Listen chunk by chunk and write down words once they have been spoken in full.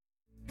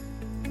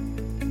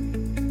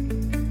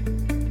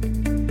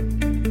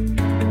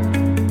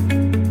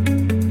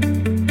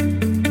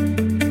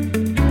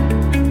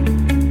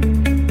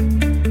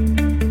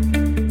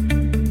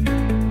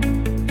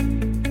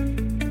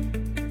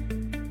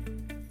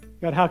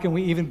God, how can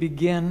we even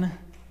begin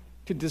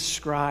to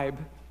describe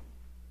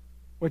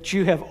what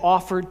you have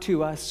offered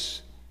to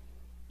us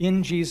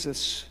in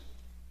Jesus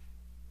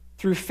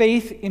through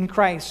faith in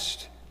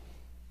Christ,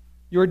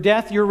 your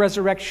death, your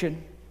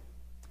resurrection,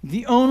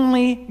 the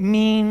only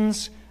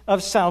means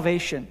of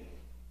salvation.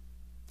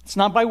 It's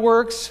not by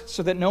works,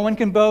 so that no one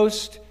can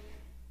boast.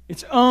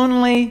 It's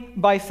only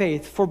by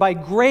faith. For by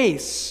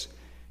grace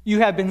you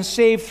have been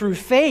saved through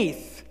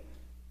faith.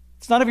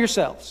 It's not of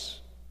yourselves.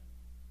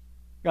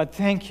 God,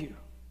 thank you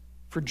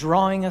for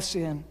drawing us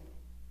in.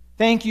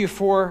 Thank you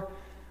for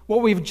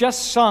what we've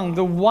just sung,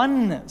 the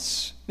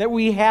oneness that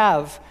we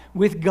have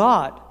with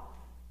God,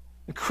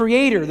 the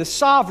Creator, the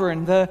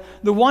Sovereign, the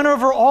one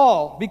over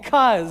all,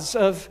 because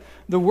of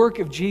the work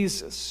of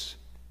Jesus.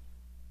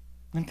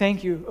 And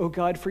thank you, O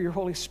God, for your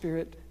Holy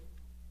Spirit,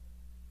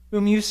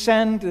 whom you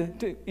send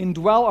to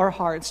indwell our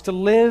hearts, to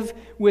live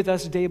with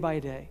us day by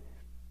day.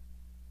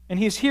 And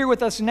he's here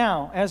with us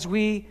now as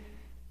we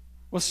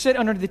will sit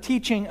under the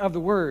teaching of the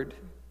Word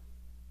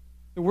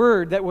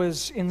that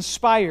was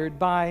inspired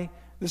by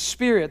the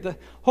Spirit. The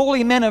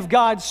holy men of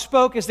God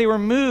spoke as they were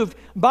moved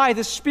by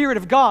the Spirit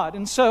of God.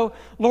 And so,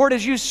 Lord,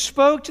 as you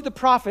spoke to the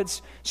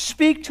prophets,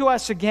 speak to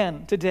us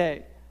again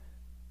today.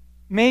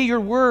 May your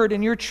word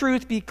and your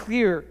truth be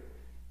clear.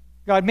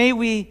 God, may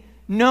we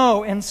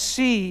know and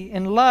see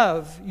and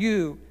love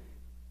you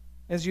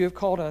as you have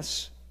called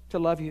us to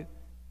love you.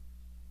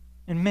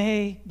 And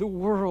may the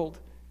world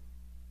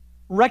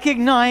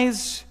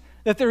recognize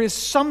that there is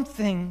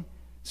something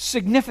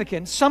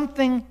significant,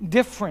 something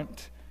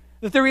different,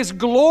 that there is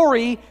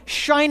glory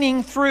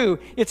shining through.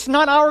 It's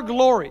not our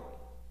glory.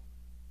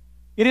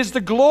 It is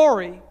the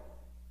glory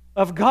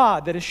of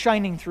God that is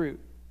shining through.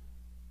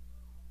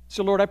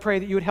 So, Lord, I pray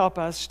that you would help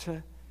us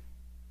to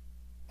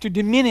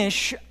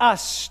diminish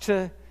us,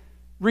 to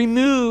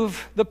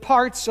remove the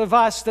parts of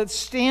us that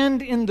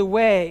stand in the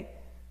way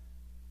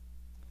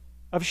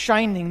of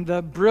shining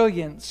the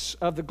brilliance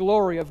of the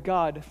glory of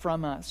God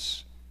from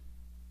us.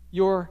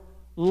 Your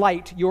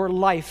light, your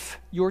life,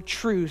 your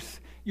truth,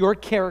 your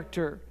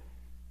character,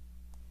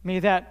 may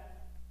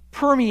that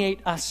permeate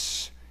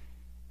us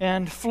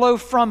and flow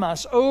from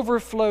us,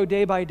 overflow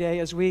day by day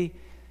as we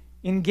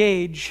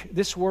engage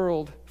this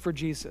world for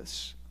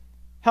Jesus.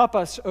 Help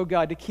us, O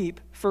God, to keep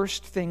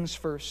first things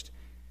first.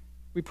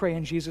 We pray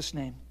in Jesus'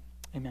 name.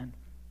 Amen.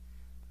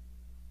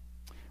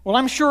 Well,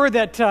 I'm sure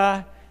that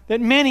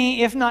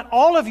many, if not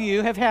all of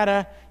you, have had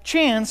a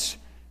chance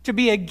to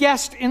be a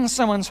guest in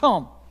someone's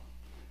home.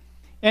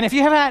 And if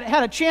you have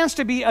had a chance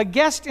to be a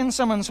guest in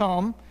someone's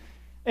home,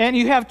 and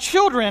you have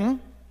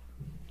children,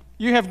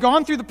 you have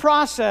gone through the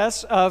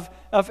process of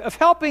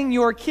helping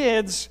your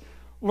kids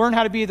learn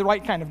how to be the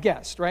right kind of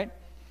guest, right?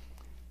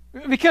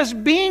 Because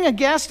being a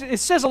guest, it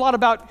says a lot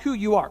about who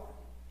you are.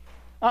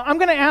 I'm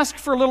going to ask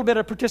for a little bit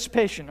of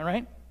participation, all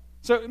right?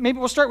 So maybe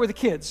we'll start with the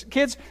kids.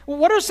 Kids,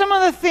 what are some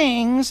of the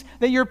things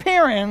that your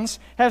parents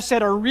have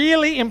said are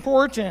really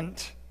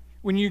important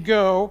when you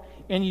go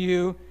and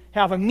you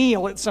have a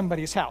meal at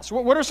somebody's house?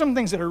 What are some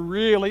things that are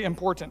really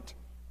important?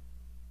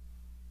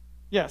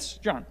 Yes,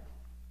 John.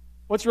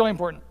 What's really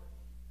important?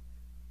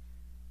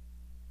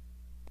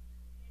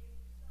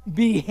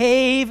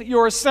 Behave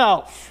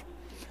yourself.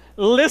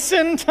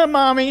 Listen to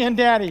mommy and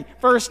daddy.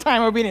 First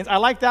time obedience. I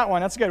like that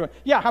one. That's a good one.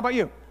 Yeah, how about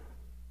you?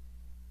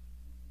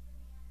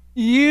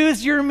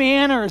 Use your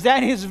manners.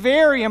 That is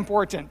very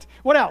important.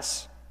 What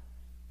else?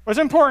 What's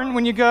important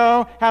when you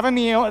go have a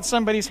meal at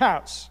somebody's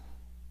house?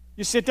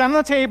 You sit down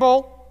at the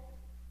table.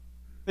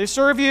 They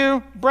serve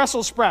you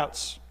Brussels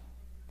sprouts.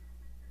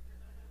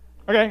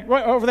 Okay,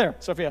 over there,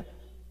 Sophia.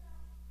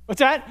 What's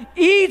that?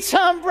 Eat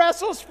some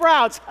Brussels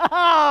sprouts.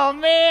 Oh,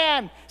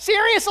 man.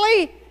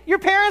 Seriously? Your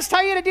parents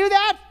tell you to do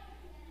that?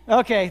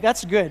 Okay,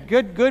 that's good.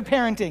 Good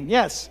parenting.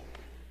 Yes.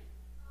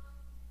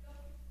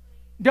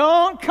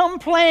 Don't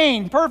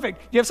complain. Perfect.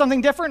 Do you have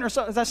something different, or is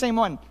that the same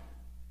one?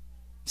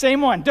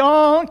 Same one.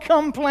 Don't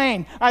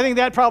complain. I think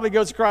that probably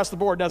goes across the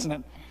board, doesn't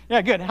it?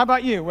 Yeah, good. How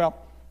about you? Well,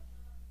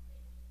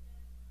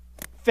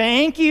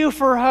 thank you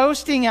for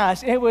hosting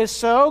us. It was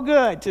so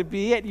good to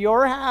be at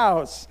your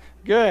house.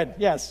 Good.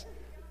 Yes.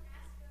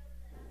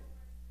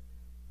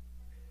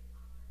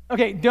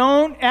 Okay,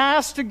 don't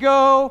ask to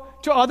go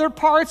to other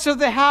parts of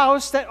the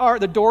house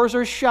the doors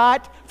are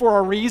shut for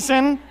a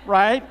reason,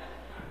 right?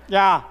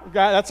 Yeah,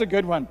 that's a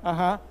good one.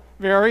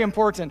 Very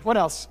important. What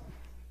else?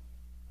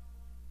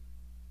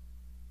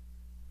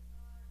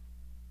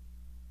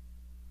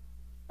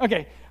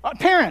 Okay,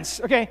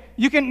 parents, okay,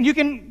 you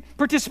can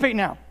participate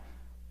now.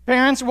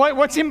 Parents,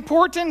 what's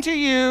important to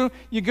you?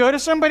 You go to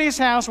somebody's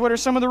house, what are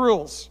some of the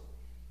rules?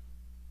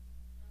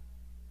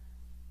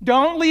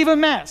 Don't leave a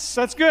mess.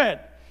 That's good.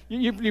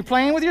 You're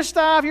playing with your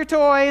stuff, your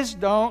toys.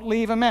 Don't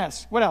leave a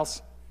mess. What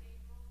else?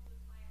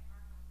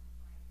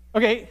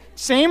 Okay,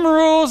 same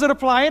rules that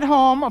apply at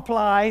home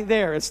apply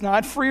there. It's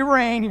not free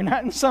reign. You're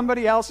not in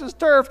somebody else's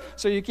turf,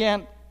 so you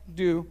can't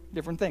do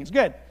different things.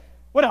 Good.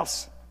 What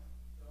else?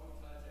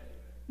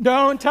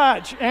 Don't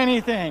touch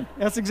anything.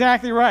 That's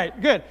exactly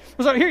right. Good.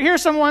 So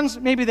here's some ones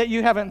maybe that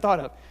you haven't thought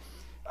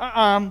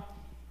of.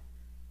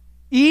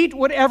 Eat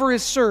whatever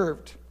is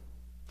served.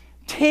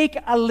 Take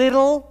a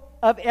little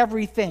of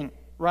everything,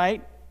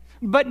 right?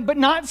 But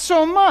not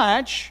so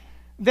much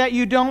that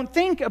you don't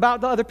think about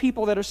the other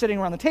people that are sitting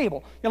around the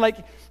table. You're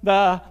like,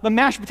 the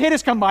mashed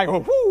potatoes come by,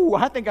 oh,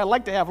 I think I'd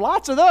like to have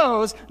lots of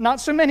those. Not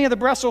so many of the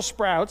Brussels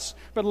sprouts,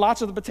 but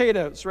lots of the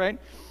potatoes, right?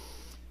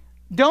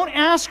 Don't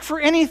ask for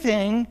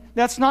anything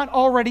that's not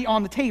already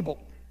on the table,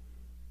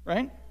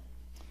 right?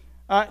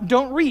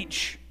 Don't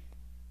reach.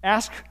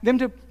 Ask them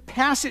to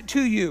pass it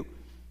to you.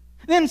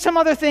 Then some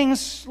other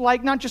things,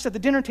 like not just at the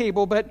dinner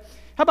table, but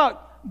how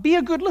about be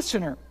a good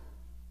listener?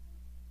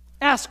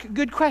 Ask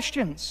good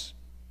questions.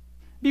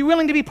 Be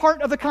willing to be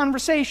part of the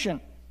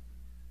conversation.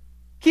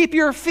 Keep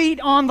your feet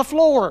on the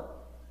floor.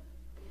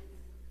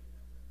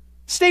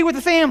 Stay with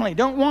the family.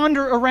 Don't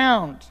wander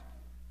around.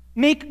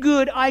 Make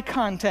good eye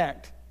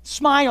contact.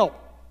 Smile.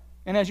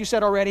 And as you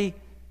said already,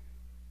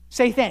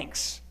 say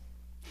thanks.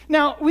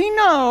 Now, we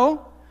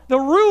know the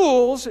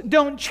rules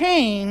don't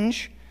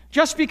change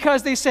just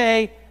because they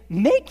say,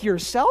 make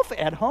yourself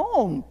at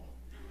home.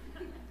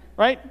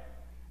 Right?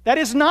 That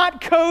is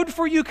not code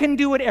for you can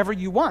do whatever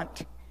you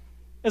want.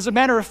 As a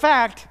matter of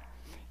fact,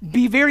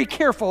 be very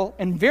careful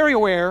and very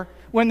aware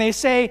when they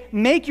say,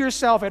 make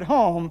yourself at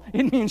home,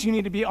 it means you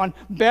need to be on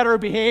better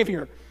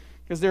behavior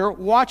because they're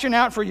watching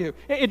out for you.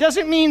 It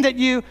doesn't mean that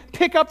you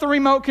pick up the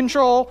remote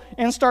control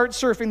and start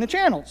surfing the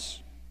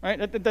channels, right?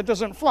 That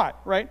doesn't fly,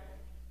 right?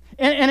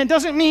 And it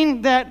doesn't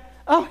mean that,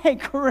 oh, hey,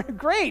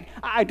 great,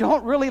 I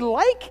don't really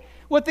like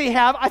what they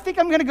have. I think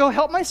I'm going to go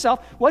help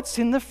myself. What's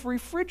in the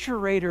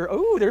refrigerator?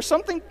 Oh, there's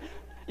something,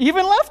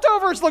 even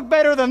leftovers look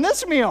better than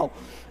this meal.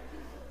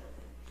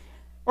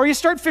 Or you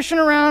start fishing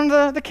around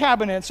the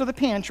cabinets or the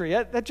pantry.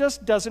 That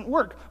just doesn't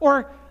work.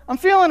 Or I'm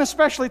feeling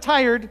especially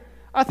tired.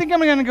 I think I'm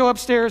going to go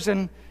upstairs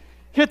and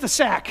hit the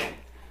sack.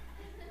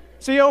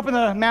 So you open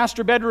the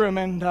master bedroom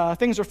and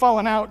things are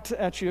falling out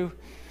at you.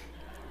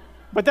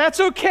 But that's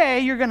okay.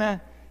 You're going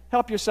to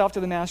help yourself to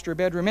the master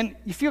bedroom. And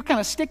you feel kind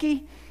of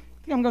sticky.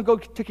 I think I'm going to go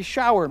take a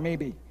shower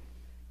maybe.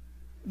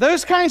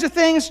 Those kinds of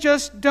things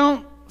just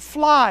don't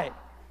fly.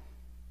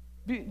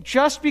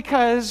 Just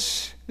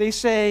because they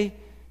say,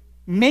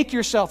 make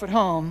yourself at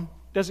home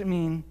doesn't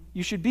mean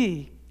you should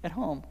be at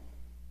home.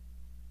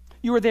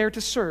 You are there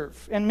to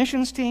serve. And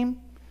missions team,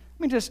 let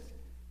me just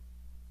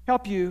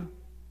help you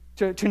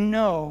to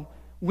know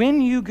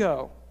when you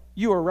go,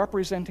 you are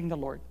representing the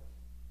Lord.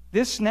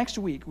 This next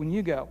week, when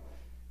you go,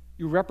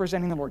 you're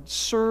representing the Lord.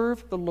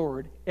 Serve the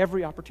Lord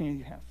every opportunity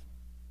you have.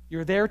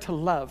 You're there to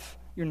love.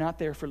 You're not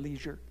there for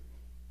leisure.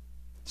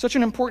 Such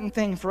an important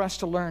thing for us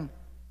to learn.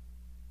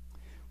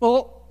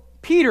 Well,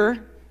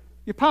 Peter,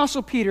 the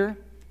Apostle Peter,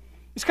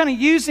 is kind of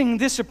using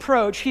this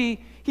approach. He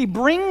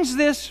brings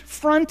this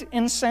front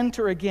and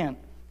center again.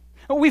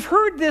 We've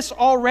heard this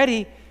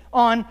already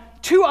on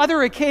 2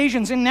 other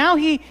occasions, and now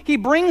he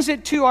brings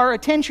it to our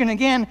attention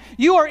again.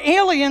 You are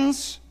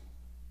aliens.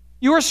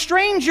 You are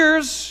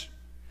strangers.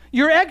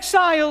 You're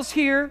exiles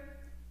here.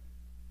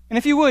 And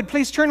if you would,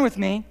 please turn with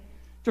me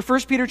to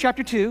 1 Peter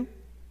chapter 2,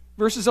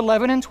 verses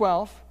 11 and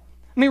 12.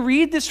 Let me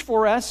read this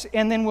for us,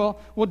 and then we'll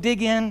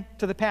dig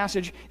into the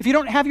passage. If you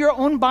don't have your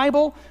own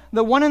Bible,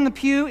 the one in the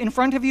pew in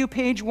front of you,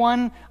 page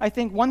 1, I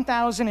think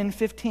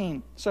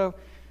 1015. So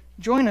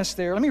join us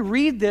there. Let me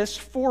read this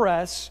for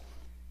us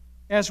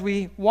as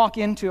we walk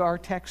into our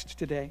text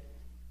today.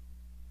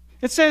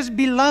 It says,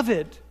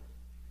 Beloved,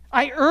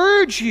 I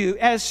urge you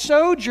as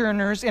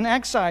sojourners and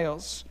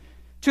exiles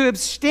to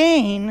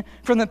abstain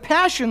from the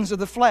passions of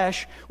the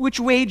flesh which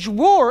wage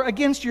war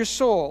against your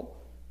soul.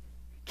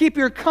 Keep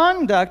your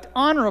conduct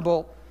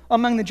honorable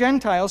among the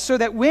Gentiles, so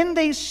that when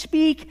they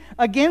speak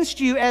against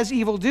you as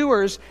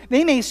evildoers,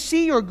 they may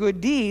see your good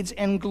deeds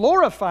and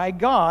glorify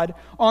God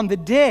on the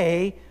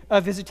day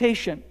of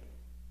visitation.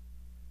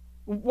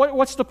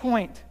 What's the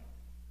point?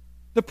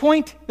 The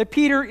point that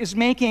Peter is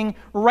making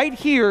right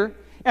here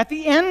at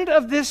the end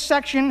of this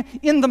section,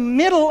 in the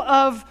middle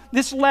of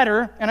this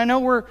letter, and I know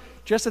we're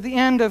just at the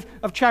end of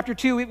chapter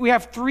 2. We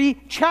have 3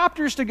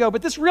 chapters to go,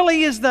 but this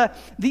really is the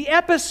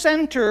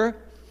epicenter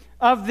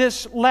of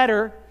this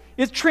letter.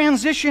 It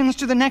transitions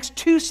to the next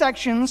 2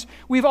 sections.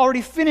 We've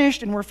already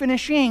finished, and we're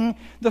finishing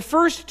the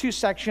first 2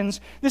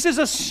 sections. This is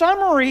a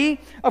summary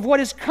of what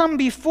has come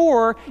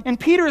before, and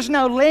Peter is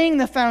now laying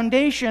the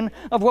foundation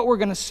of what we're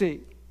going to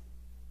see.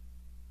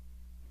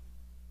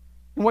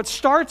 And what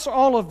starts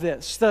all of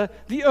this, the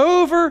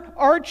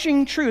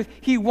overarching truth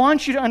he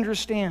wants you to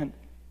understand,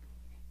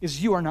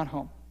 is you are not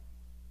home.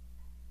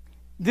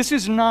 This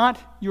is not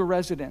your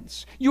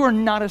residence. You are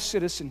not a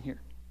citizen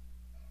here.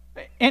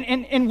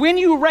 And when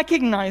you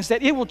recognize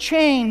that, it will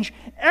change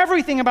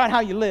everything about how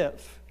you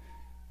live.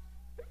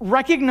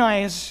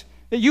 Recognize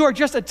that you are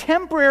just a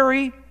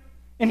temporary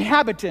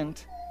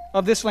inhabitant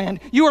of this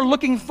land. You are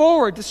looking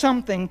forward to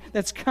something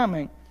that's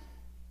coming.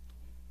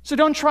 So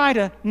don't try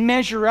to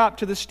measure up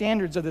to the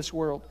standards of this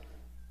world.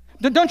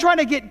 Don't try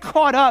to get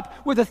caught up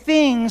with the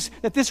things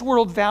that this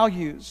world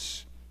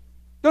values.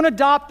 Don't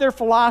adopt their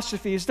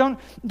philosophies.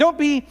 Don't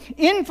be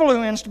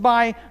influenced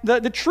by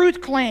the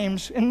truth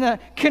claims and the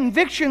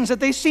convictions that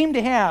they seem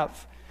to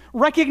have.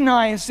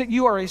 Recognize that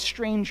you are a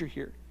stranger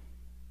here.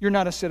 You're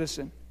not a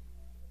citizen.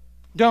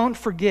 Don't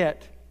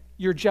forget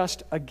you're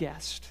just a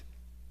guest.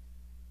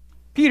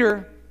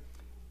 Peter,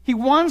 he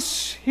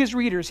wants his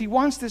readers, he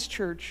wants this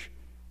church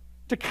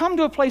to come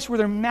to a place where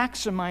they're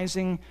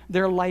maximizing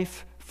their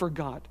life for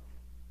God.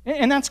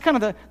 And that's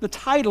kind of the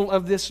title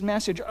of this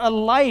message, a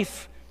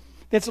life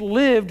that's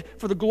lived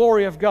for the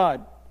glory of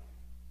God.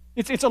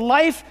 It's a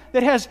life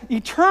that has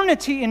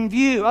eternity in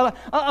view,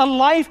 a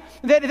life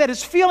that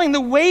is feeling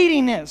the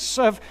weightiness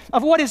of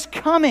what is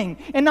coming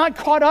and not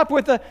caught up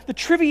with the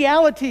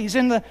trivialities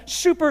and the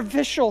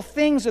superficial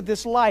things of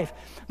this life,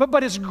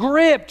 but is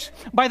gripped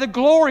by the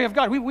glory of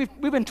God.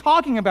 We've been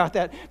talking about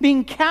that,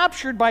 being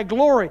captured by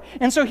glory.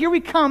 And so here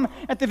we come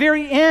at the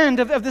very end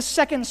of this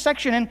second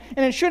section, and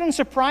it shouldn't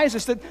surprise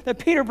us that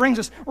Peter brings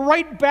us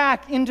right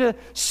back into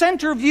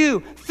center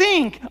view.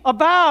 Think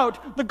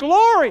about the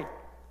glory.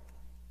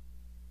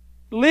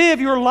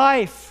 Live your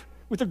life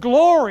with the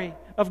glory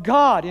of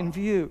God in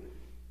view.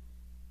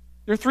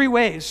 There are three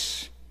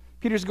ways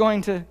Peter's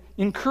going to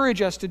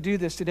encourage us to do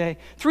this today.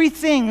 Three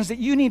things that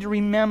you need to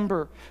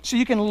remember so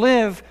you can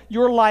live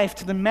your life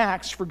to the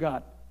max for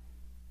God.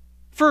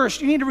 First,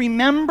 you need to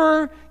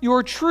remember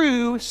your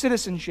true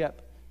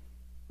citizenship.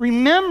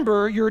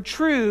 Remember your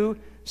true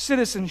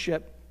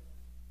citizenship.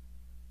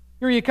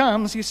 Here he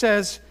comes. He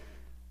says,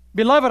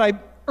 "Beloved, I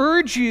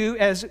urge you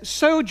as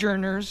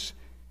sojourners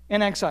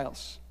and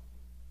exiles."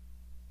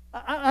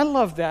 I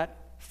love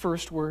that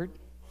first word.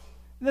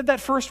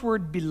 That first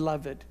word,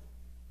 beloved.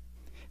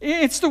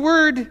 It's the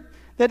word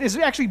that is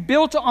actually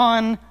built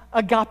on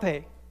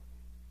agape,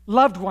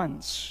 loved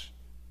ones,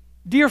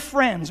 dear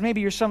friends.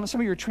 Maybe some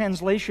of your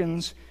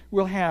translations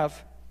will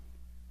have.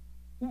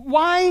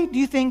 Why do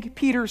you think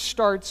Peter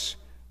starts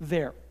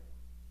there?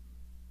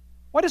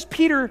 Why does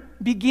Peter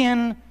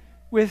begin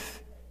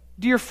with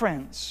dear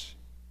friends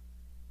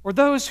or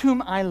those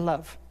whom I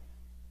love?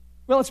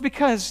 Well, it's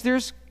because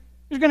there's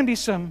going to be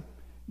some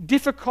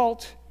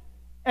difficult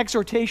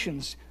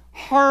exhortations,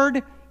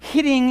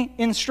 hard-hitting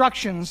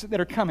instructions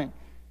that are coming.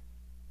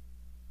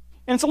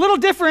 And it's a little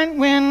different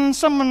when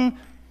someone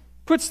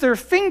puts their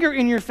finger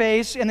in your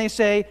face and they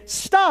say,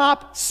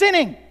 "Stop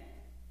sinning,"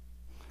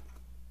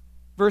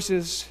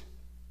 versus,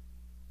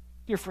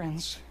 "Dear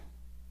friends,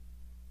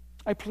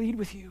 I plead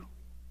with you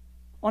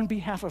on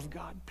behalf of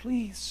God,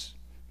 please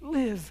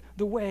live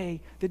the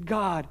way that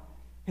God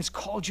has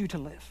called you to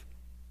live."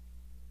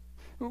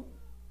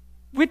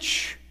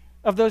 Which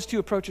of those two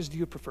approaches do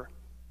you prefer?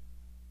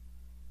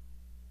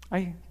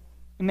 I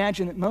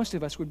imagine that most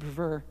of us would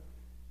prefer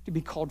to be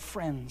called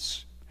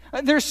friends.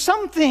 There's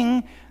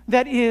something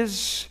that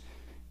is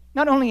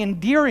not only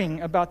endearing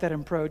about that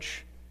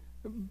approach,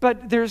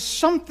 but there's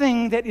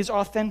something that is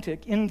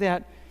authentic in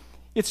that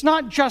it's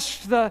not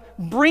just the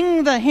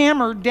bring the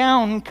hammer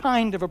down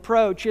kind of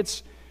approach.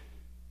 It's,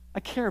 I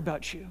care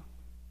about you.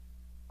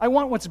 I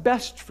want what's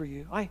best for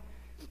you.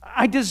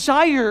 I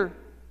desire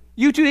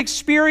you to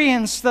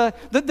experience the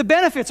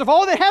benefits of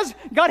all that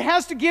God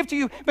has to give to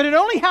you, but it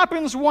only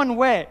happens one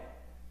way.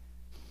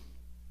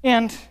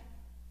 And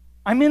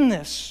I'm in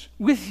this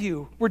with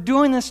you. We're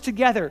doing this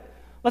together.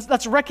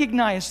 Let's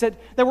recognize that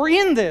we're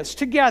in this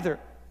together.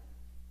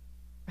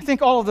 I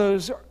think all of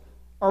those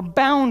are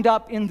bound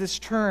up in this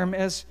term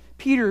as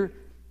Peter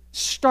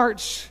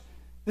starts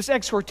this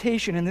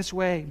exhortation in this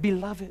way.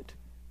 Beloved,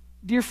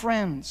 dear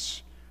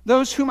friends,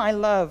 those whom I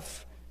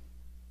love.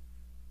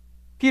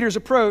 Peter's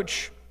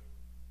approach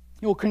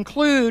will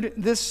conclude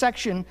this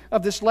section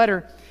of this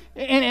letter.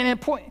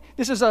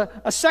 This is a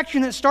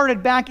section that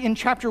started back in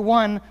chapter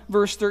 1,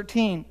 verse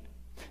 13.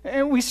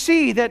 And we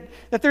see that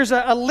there's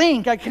a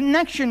link, a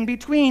connection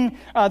between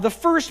the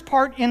first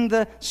part and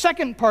the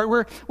second part,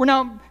 where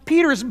now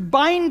Peter is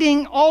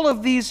binding all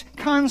of these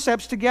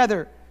concepts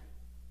together.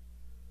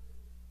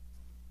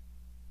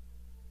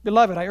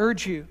 Beloved, I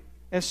urge you,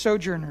 as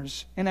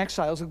sojourners and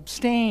exiles,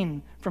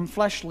 abstain from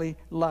fleshly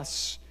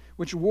lusts,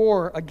 which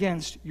war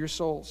against your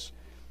souls.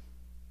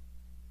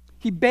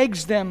 He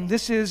begs them.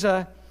 This is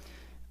a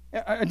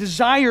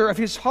desire of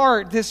his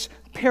heart, this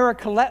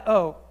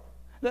parakaleo.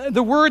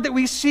 The word that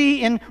we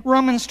see in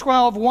Romans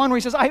 12:1, where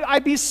he says, I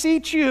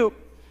beseech you.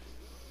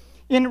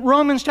 In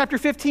Romans chapter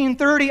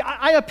 15:30,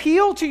 I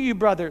appeal to you,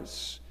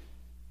 brothers.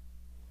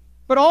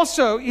 But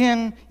also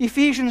in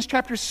Ephesians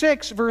chapter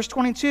 6, verse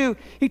 22,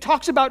 he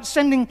talks about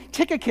sending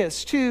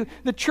Tychicus to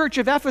the church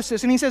of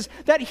Ephesus, and he says,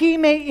 that he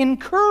may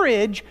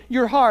encourage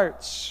your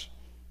hearts.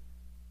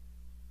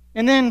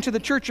 And then to the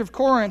church of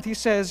Corinth, he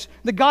says,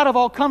 the God of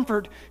all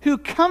comfort, who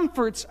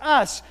comforts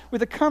us with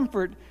the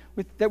comfort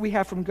that we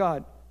have from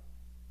God.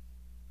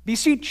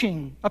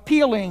 Beseeching,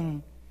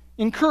 appealing,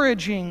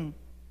 encouraging,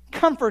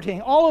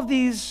 comforting, all of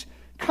these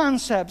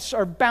concepts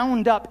are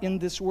bound up in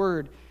this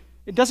word.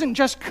 It doesn't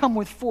just come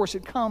with force,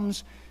 it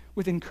comes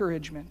with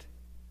encouragement.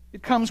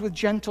 It comes with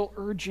gentle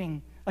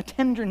urging, a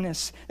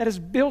tenderness that is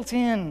built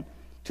in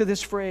to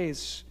this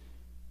phrase.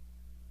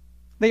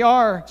 They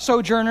are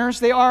sojourners,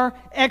 they are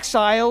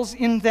exiles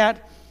in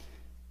that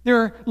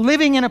they're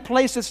living in a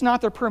place that's not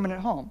their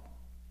permanent home.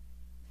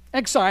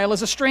 Exile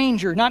is a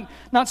stranger,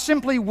 not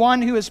simply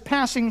one who is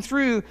passing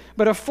through,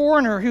 but a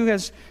foreigner who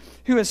has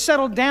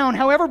settled down,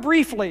 however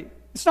briefly.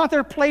 It's not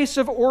their place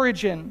of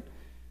origin.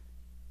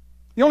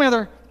 The only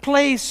other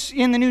place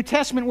in the New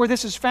Testament where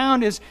this is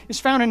found is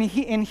found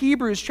in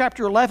Hebrews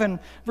chapter 11,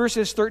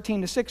 verses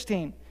 13 to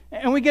 16.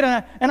 And we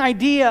get an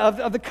idea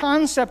of the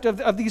concept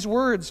of these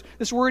words,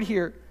 this word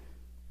here.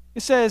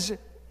 It says,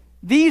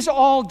 these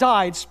all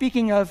died,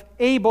 speaking of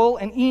Abel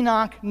and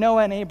Enoch,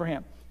 Noah, and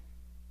Abraham.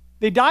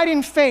 They died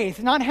in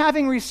faith, not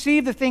having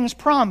received the things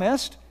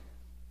promised,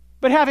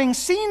 but having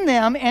seen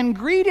them and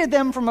greeted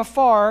them from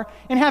afar,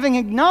 and having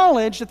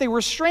acknowledged that they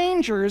were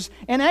strangers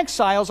and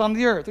exiles on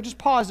the earth. I'll just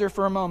pause there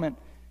for a moment.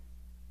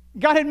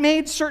 God had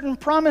made certain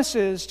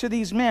promises to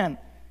these men.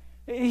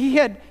 He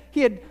had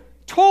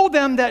told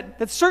them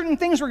that certain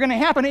things were going to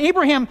happen.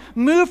 Abraham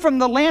moved from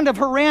the land of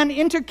Haran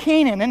into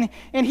Canaan,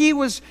 and he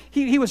was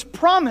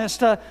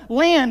promised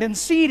land and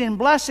seed and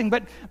blessing.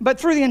 But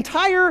through the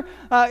entire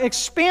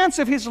expanse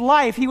of his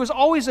life, he was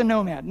always a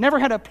nomad. Never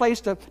had a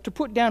place to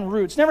put down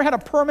roots. Never had a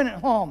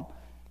permanent home.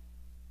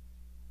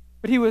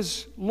 But he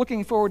was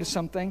looking forward to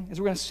something,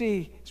 as we're going to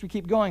see as we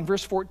keep going.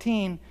 Verse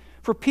 14,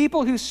 for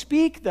people who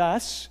speak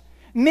thus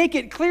make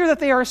it clear that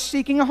they are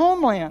seeking a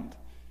homeland.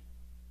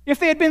 If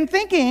they had been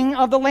thinking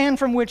of the land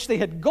from which they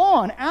had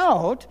gone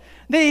out,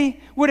 they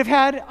would have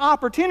had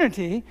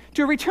opportunity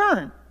to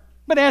return.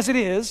 But as it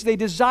is, they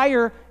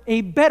desire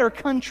a better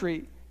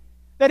country,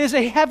 that is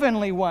a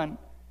heavenly one.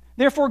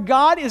 Therefore,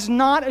 God is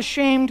not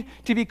ashamed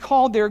to be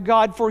called their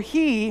God, for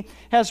He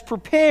has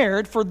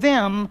prepared for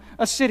them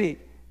a city.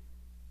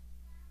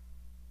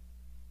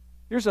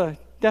 Here's a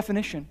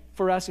definition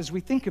for us as we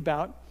think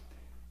about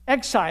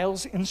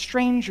exiles and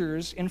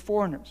strangers and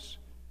foreigners.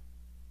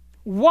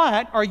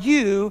 What are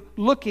you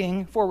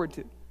looking forward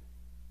to?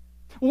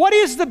 What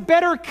is the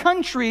better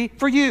country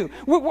for you?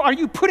 Are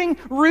you putting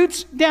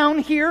roots down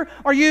here?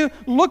 Are you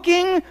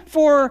looking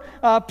for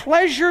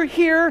pleasure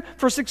here,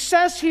 for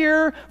success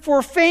here,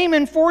 for fame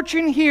and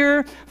fortune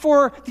here,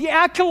 for the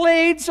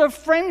accolades of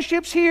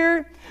friendships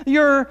here?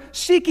 You're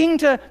seeking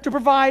to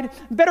provide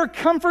better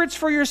comforts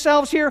for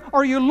yourselves here?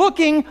 Are you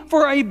looking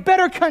for a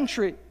better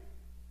country?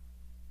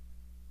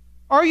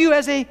 Are you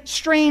as a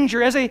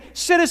stranger, as a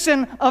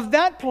citizen of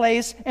that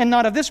place and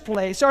not of this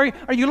place? Are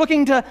you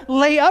looking to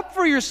lay up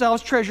for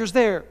yourselves treasures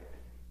there?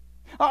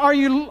 Are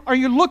you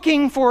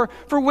looking for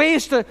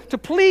ways to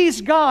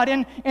please God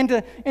and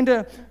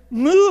to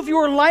move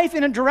your life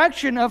in a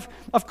direction of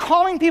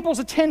calling people's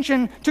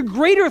attention to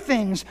greater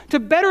things, to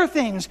better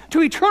things,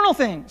 to eternal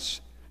things,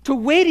 to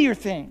weightier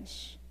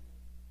things,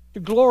 to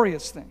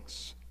glorious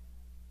things?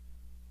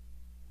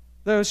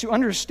 Those who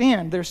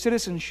understand their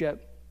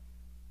citizenship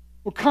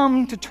will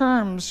come to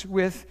terms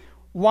with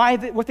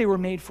what they were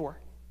made for.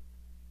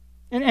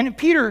 And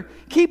Peter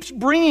keeps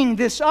bringing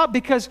this up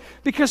because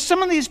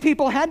some of these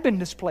people had been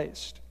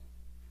displaced.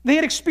 They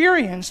had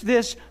experienced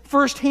this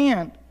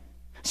firsthand.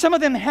 Some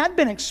of them had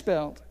been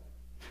expelled.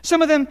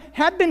 Some of them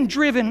had been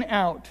driven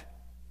out.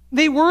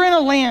 They were in a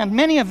land,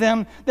 many of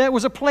them, that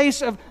was a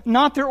place of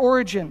not their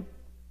origin.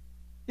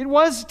 It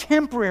was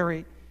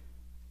temporary.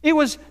 It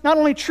was not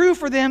only true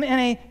for them in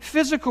a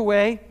physical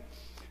way,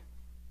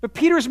 but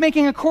Peter is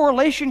making a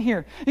correlation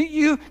here.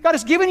 God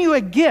has given you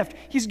a gift.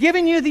 He's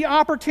given you the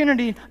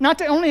opportunity not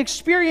to only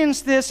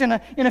experience this in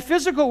a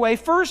physical way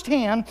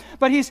firsthand,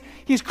 but he's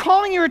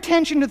calling your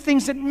attention to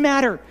things that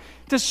matter,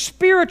 to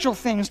spiritual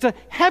things, to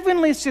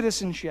heavenly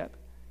citizenship.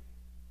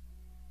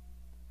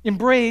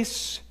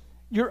 Embrace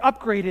your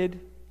upgraded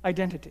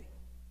identity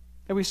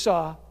that we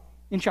saw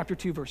in chapter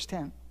 2, verse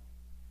 10.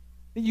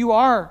 That you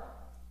are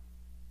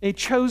a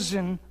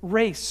chosen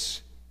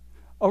race,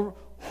 a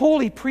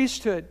holy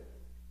priesthood,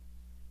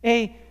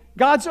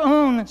 God's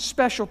own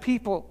special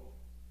people.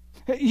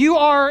 You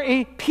are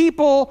a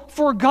people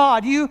for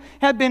God. You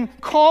have been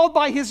called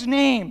by His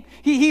name.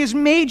 He has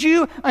made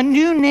you a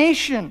new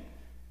nation.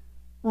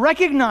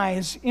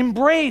 Recognize,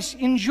 embrace,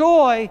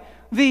 enjoy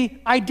the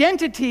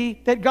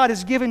identity that God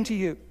has given to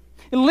you.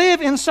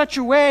 Live in such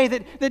a way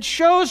that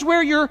shows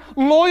where your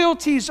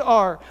loyalties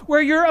are,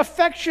 where your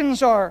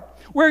affections are,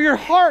 where your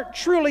heart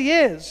truly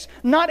is,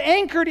 not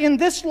anchored in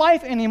this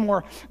life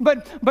anymore,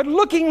 but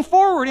looking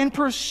forward and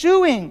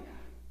pursuing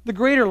the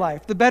greater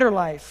life, the better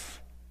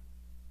life,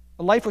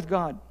 a life with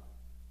God.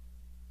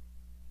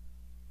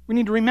 We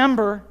need to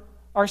remember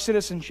our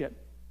citizenship.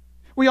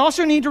 We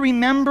also need to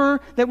remember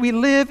that we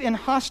live in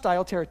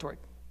hostile territory.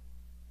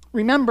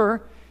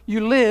 Remember,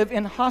 you live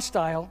in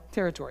hostile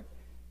territory.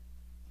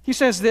 He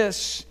says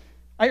this,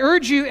 I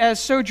urge you as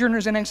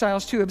sojourners and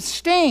exiles to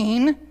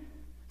abstain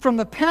from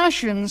the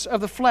passions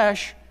of the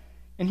flesh,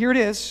 and here it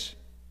is.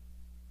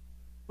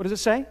 What does it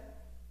say?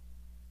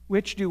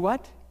 Which do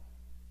what?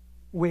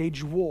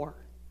 Wage war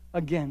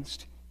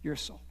against your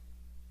soul.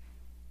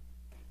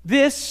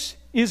 This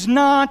is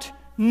not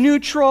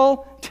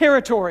neutral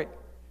territory.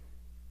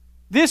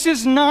 This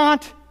is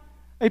not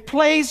a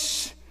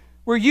place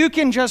where you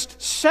can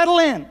just settle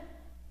in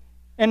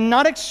and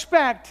not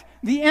expect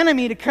the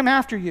enemy to come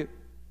after you.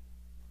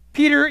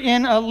 Peter,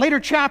 in a later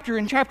chapter,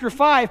 in chapter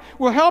 5,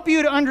 will help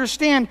you to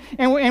understand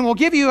and will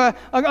give you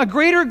a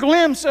greater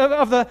glimpse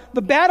of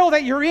the battle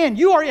that you're in.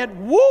 You are at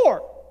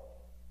war.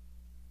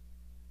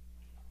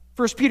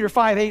 1 Peter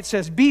 5:8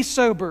 says, be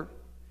sober,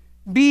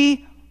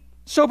 be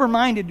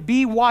sober-minded,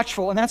 be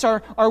watchful. And that's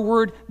our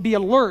word, be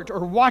alert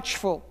or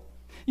watchful.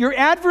 Your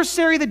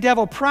adversary, the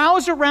devil,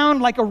 prowls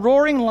around like a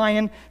roaring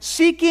lion,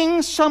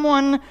 seeking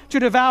someone to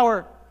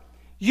devour.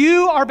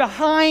 You are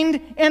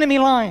behind enemy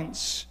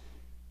lines.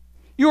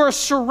 You are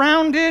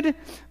surrounded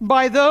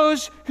by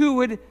those who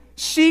would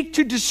seek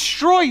to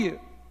destroy you.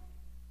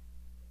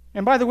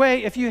 And by the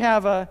way, if you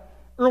have an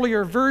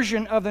earlier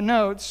version of the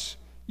notes,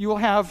 you will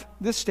have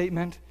this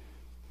statement.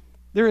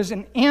 There is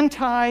an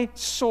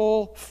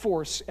anti-soul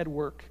force at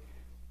work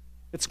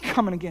that's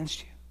coming against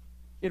you.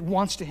 It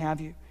wants to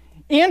have you.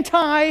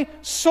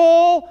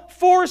 Anti-soul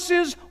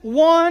forces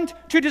want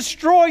to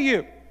destroy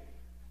you.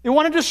 They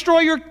want to destroy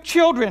your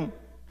children.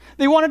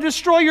 They want to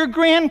destroy your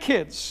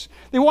grandkids.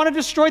 They want to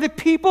destroy the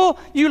people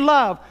you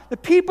love, the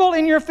people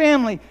in your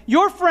family,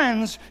 your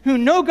friends who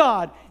know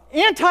God.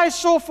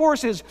 Anti-soul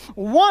forces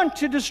want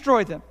to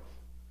destroy them.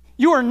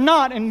 You are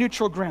not in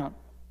neutral ground.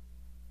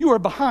 You are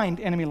behind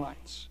enemy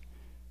lines.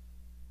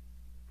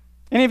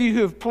 Any of you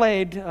who have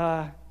played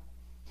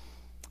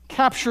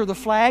Capture the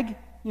Flag,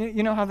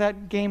 you know how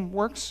that game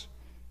works?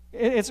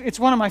 It's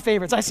one of my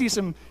favorites. I see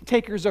some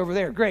takers over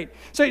there. Great.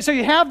 So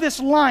you have this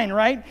line,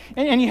 right?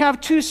 And you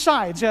have two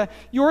sides,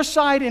 your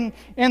side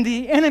and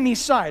the enemy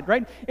side,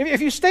 right?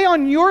 If you stay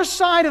on your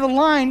side of the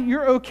line,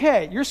 you're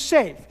okay. You're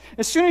safe.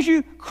 As soon as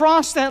you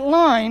cross that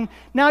line,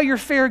 now you're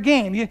fair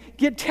game. You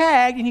get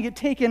tagged and you get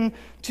taken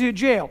to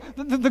jail.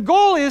 The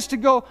goal is to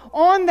go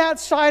on that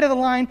side of the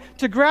line,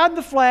 to grab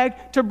the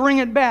flag, to bring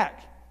it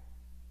back.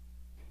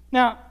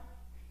 Now,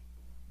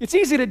 it's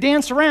easy to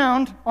dance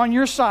around on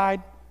your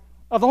side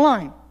of the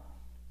line.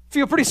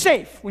 Feel pretty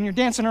safe when you're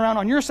dancing around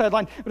on your side of the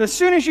line. But as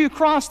soon as you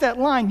cross that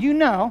line, you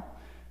know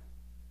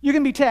you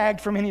can be tagged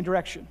from any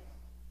direction.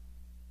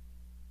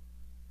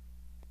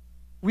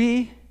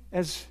 We,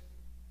 as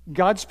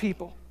God's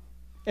people,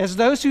 as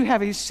those who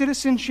have a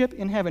citizenship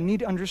in heaven, need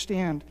to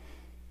understand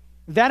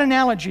that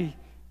analogy.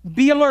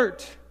 Be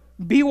alert,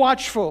 be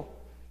watchful.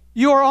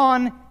 You are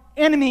on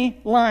enemy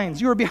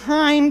lines. You are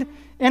behind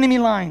enemy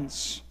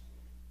lines.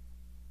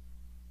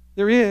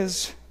 There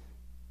is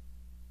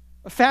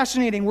a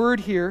fascinating word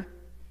here.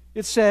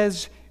 It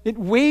says, it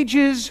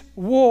wages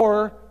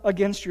war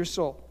against your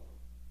soul.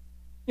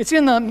 It's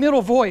in the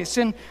middle voice.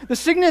 And the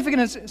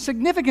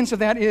significance of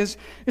that is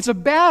it's a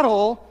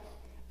battle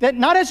that,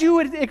 not as you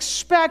would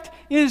expect,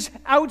 is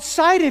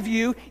outside of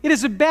you. It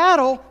is a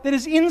battle that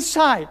is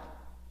inside.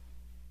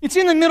 It's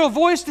in the middle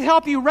voice to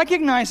help you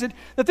recognize it,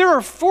 that there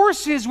are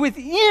forces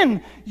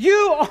within.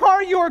 You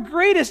are your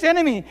greatest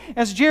enemy.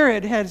 As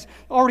Jared has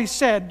already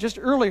said just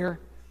earlier,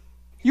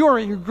 you are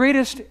your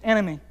greatest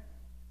enemy.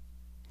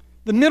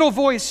 The middle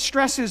voice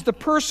stresses the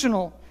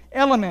personal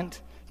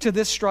element to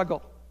this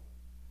struggle.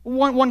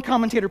 One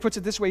commentator puts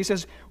it this way. He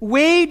says,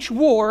 wage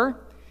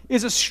war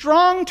is a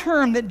strong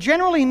term that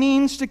generally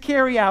means to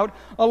carry out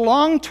a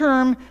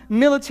long-term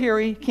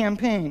military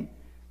campaign.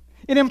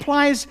 It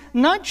implies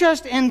not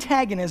just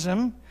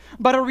antagonism,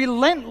 but a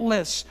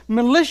relentless,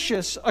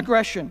 malicious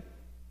aggression.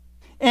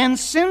 And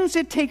since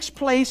it takes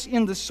place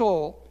in the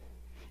soul,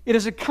 it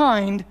is a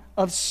kind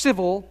of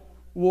civil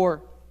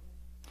war.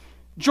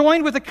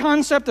 Joined with the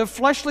concept of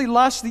fleshly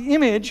lust, the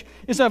image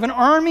is of an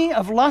army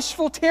of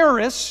lustful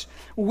terrorists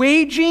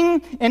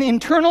waging an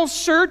internal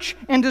search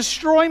and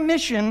destroy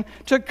mission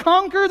to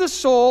conquer the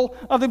soul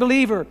of the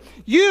believer.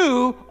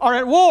 You are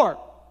at war.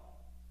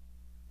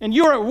 And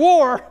you are at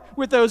war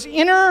with those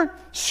inner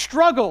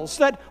struggles,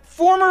 that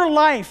former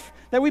life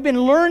that we've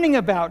been learning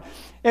about.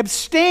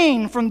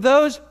 Abstain from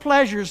those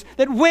pleasures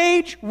that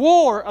wage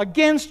war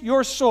against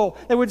your soul,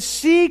 that would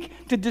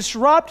seek to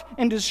disrupt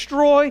and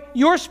destroy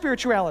your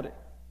spirituality.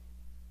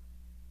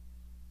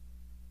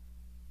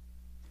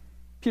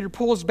 Peter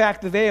pulls back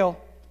the veil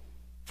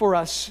for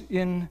us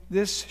in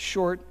this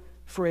short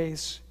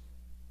phrase.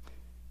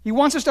 He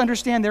wants us to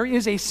understand there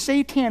is a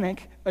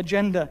satanic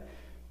agenda.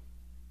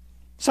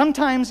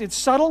 Sometimes it's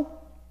subtle,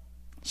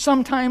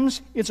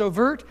 sometimes it's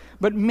overt,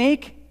 but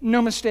make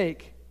no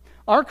mistake,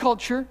 our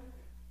culture,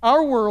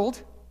 our world,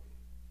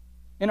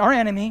 and our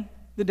enemy,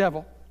 the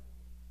devil,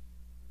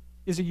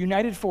 is a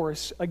united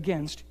force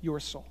against your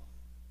soul,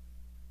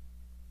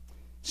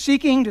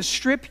 seeking to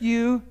strip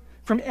you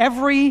from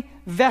every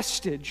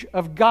vestige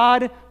of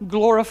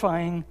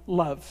God-glorifying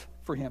love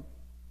for Him.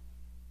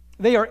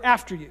 They are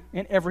after you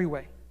in every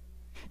way.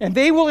 And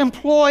they will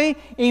employ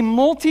a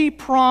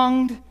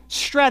multi-pronged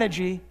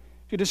strategy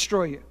to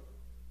destroy you.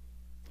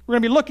 We're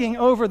going to be looking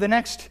over the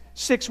next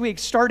 6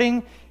 weeks,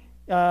 starting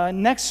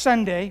next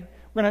Sunday.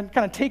 We're going to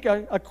kind of take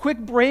a quick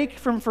break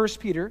from 1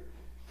 Peter,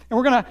 and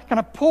we're going to kind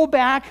of pull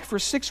back for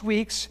 6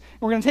 weeks.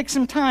 And we're going to take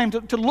some time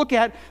to look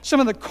at some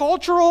of the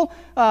cultural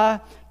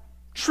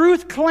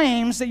truth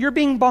claims that you're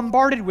being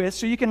bombarded with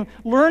so you can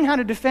learn how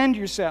to defend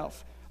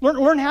yourself.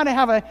 Learn how to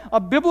have a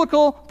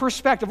biblical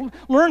perspective.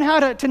 Learn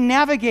how to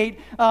navigate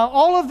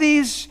all of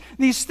these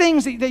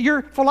things that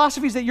your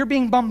philosophies that you're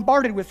being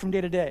bombarded with from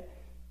day to day.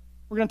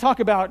 We're going to talk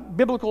about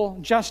biblical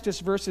justice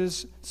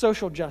versus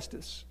social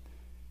justice.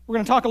 We're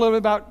going to talk a little bit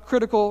about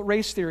critical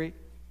race theory.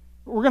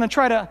 We're going to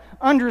try to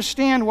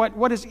understand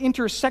what is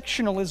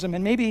intersectionalism,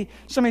 and maybe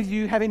some of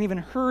you haven't even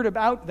heard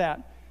about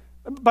that.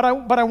 But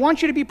I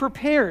want you to be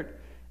prepared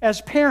as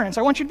parents.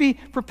 I want you to be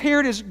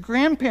prepared as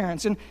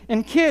grandparents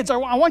and kids. I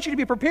want you to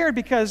be prepared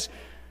because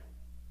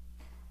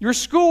your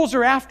schools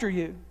are after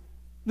you.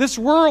 This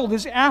world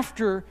is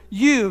after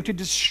you to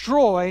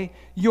destroy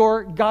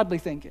your godly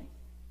thinking.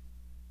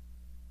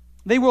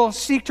 They will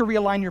seek to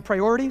realign your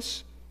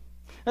priorities.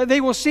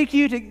 They will seek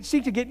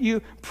to get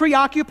you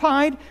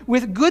preoccupied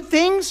with good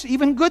things,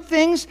 even good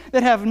things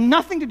that have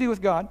nothing to do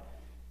with God.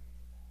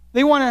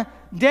 They want to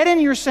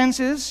deaden your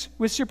senses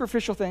with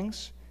superficial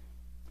things.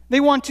 They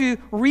want to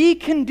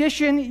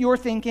recondition your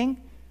thinking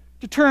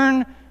to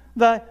turn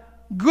the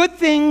good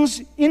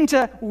things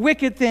into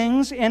wicked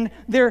things and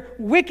their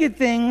wicked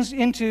things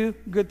into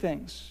good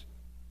things.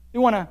 They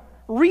want to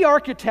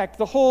re-architect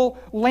the whole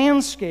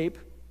landscape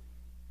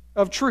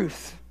of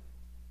truth.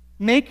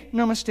 Make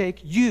no mistake,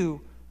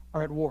 you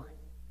are at war.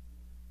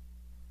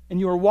 And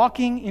you are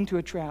walking into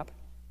a trap.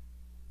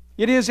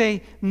 It is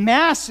a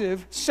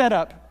massive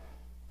setup.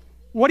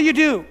 What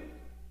do?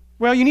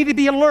 Well, you need to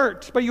be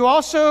alert, but you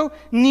also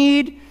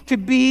need to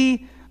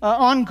be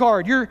on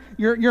guard.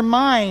 Your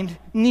mind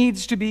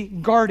needs to be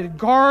guarded.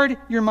 Guard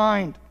your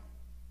mind.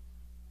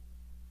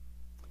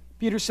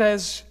 Peter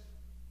says,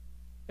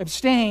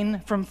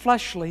 abstain from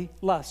fleshly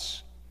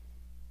lusts.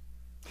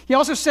 He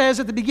also says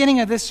at the beginning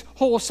of this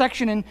whole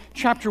section in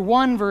chapter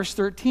 1, verse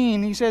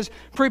 13, he says,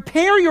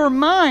 prepare your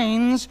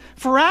minds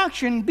for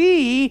action,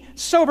 be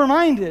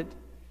sober-minded.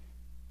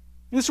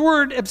 This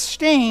word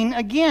abstain,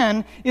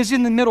 again, is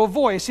in the middle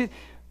voice.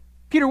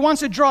 Peter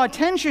wants to draw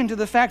attention to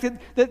the fact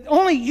that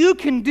only you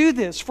can do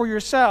this for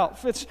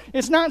yourself.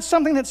 It's not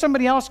something that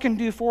somebody else can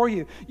do for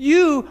you.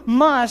 You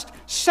must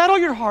settle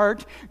your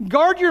heart,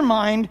 guard your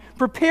mind,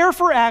 prepare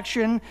for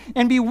action,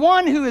 and be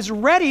one who is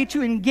ready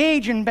to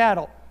engage in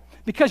battle.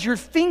 Because you're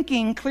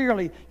thinking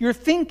clearly, you're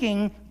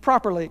thinking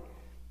properly.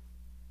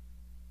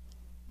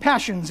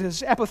 Passions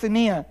is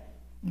epithemia,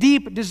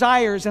 deep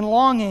desires and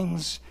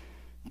longings,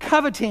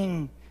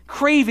 coveting,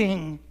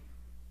 craving.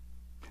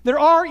 There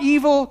are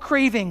evil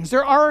cravings.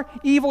 There are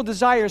evil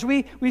desires.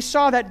 We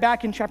saw that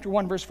back in chapter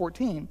 1, verse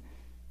 14.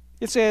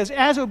 It says,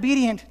 as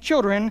obedient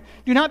children,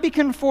 do not be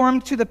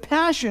conformed to the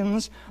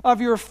passions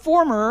of your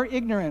former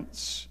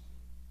ignorance.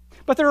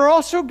 But there are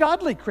also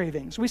godly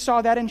cravings. We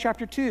saw that in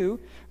chapter 2,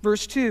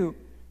 verse 2.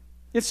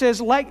 It says,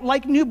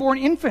 like newborn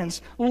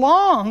infants,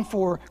 long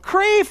for,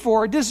 crave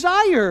for,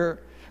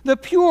 desire the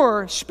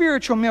pure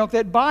spiritual milk,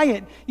 that by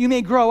it you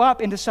may grow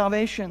up into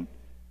salvation.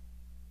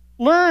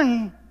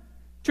 Learn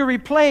to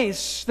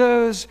replace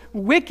those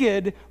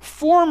wicked,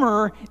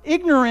 former,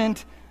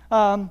 ignorant,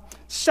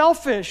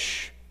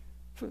 selfish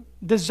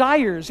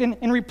desires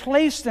and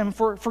replace them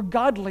for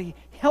godly,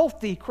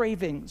 healthy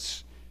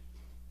cravings.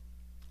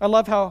 I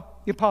love how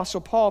the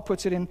Apostle Paul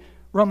puts it in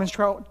Romans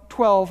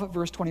 12,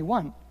 verse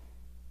 21.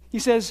 He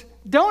says,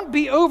 don't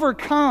be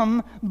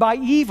overcome by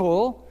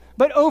evil,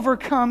 but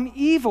overcome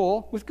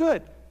evil with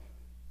good.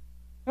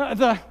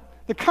 The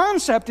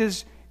concept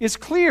is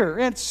clear.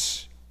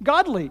 It's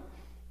godly.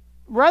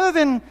 Rather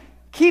than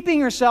keeping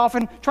yourself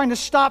and trying to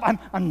stop,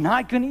 I'm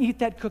not going to eat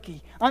that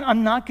cookie.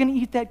 I'm not going to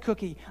eat that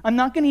cookie. I'm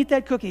not going to eat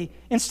that cookie.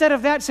 Instead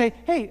of that, say,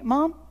 hey,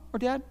 Mom or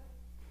Dad,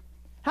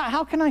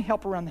 how can I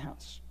help around the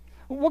house?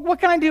 What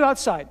can I do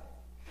outside?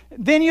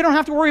 Then you don't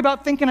have to worry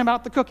about thinking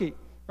about the cookie,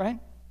 right?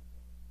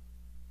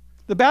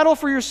 The battle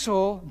for your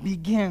soul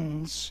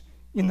begins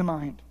in the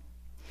mind.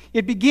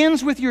 It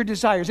begins with your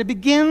desires. It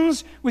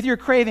begins with your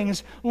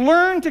cravings.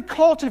 Learn to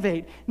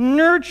cultivate,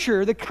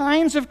 nurture the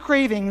kinds of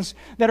cravings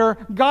that are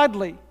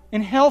godly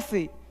and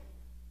healthy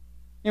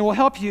and will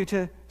help you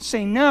to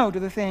say no to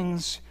the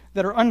things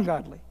that are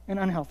ungodly and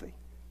unhealthy.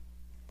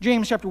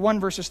 James chapter 1,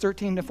 verses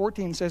 13 to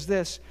 14 says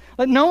this,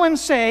 let no one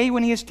say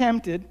when he is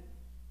tempted,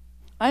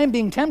 I am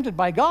being tempted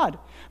by God.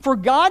 For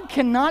God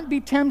cannot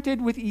be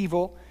tempted with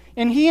evil,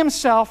 and he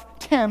himself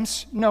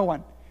tempts no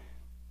one.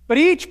 But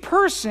each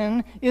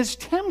person is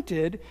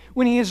tempted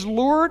when he is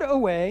lured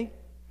away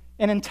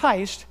and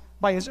enticed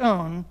by his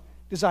own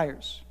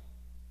desires.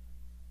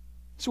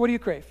 So what do you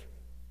crave?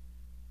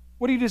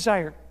 What do you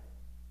desire?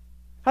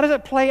 How does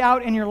it play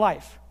out in your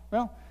life?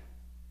 Well,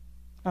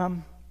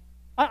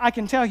 I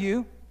can tell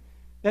you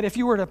that if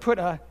you were to put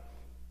a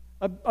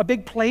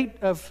big plate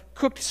of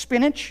cooked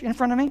spinach in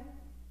front of me,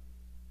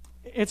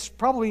 it's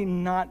probably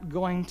not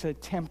going to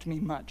tempt me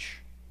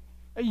much.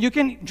 You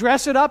can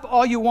dress it up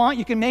all you want.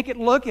 You can make it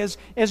look as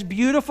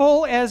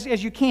beautiful as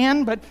you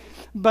can,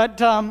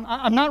 but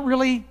I'm not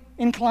really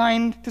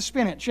inclined to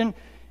spinach.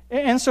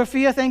 And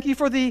Sophia, thank you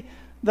for the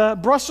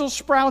Brussels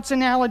sprouts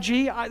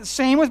analogy.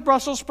 Same with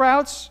Brussels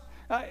sprouts.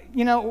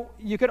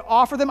 You could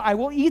offer them. I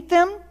will eat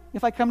them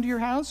if I come to your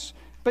house,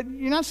 but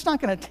it's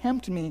not going to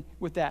tempt me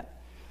with that.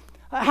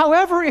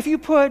 However, if you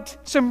put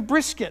some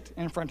brisket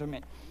in front of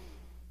me,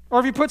 or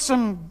if you put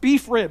some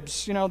beef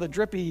ribs, the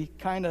drippy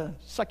kind of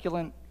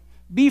succulent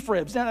beef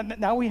ribs,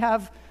 now we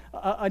have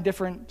a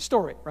different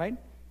story, right?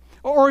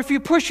 Or if you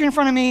push in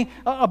front of me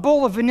a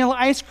bowl of vanilla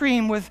ice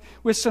cream with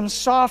some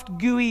soft,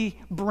 gooey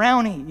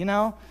brownie,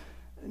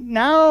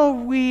 now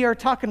we are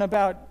talking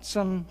about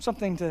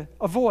something to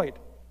avoid,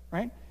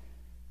 right?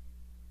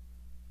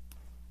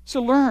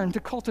 So learn to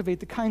cultivate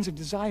the kinds of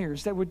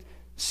desires that would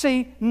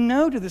say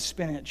no to the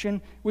spinach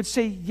and would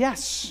say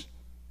yes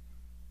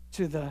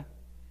to the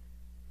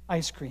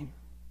ice cream.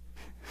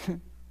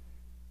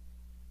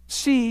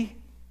 See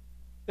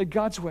that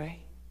God's way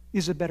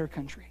is a better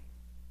country.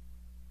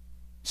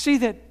 See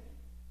that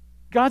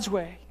God's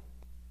way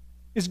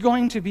is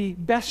going to be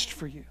best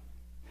for you.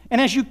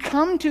 And as you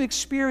come to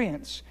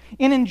experience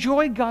and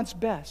enjoy God's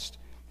best,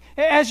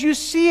 as you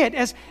see it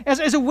as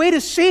a way to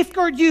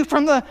safeguard you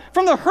from the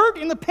hurt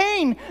and the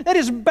pain that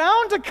is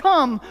bound to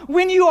come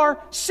when you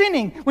are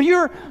sinning, when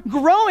you're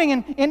growing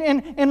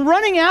and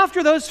running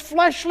after those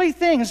fleshly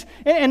things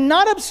and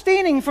not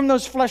abstaining from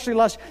those fleshly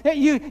lusts,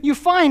 you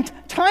find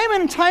time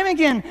and time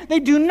again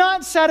they do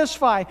not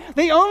satisfy.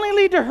 They only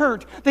lead to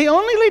hurt. They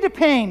only lead to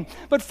pain.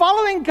 But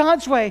following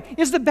God's way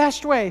is the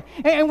best way.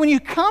 And when you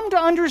come to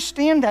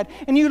understand that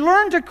and you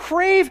learn to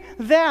crave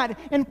that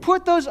and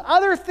put those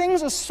other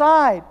things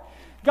aside,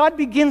 God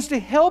begins to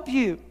help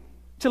you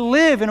to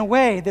live in a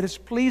way that is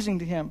pleasing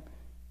to Him.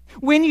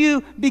 When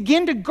you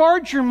begin to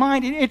guard your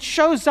mind, it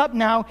shows up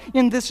now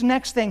in this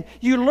next thing.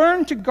 You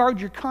learn to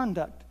guard your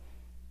conduct.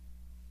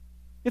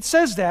 It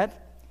says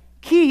that,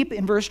 keep,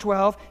 in verse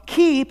 12,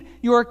 keep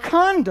your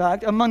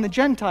conduct among the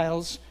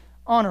Gentiles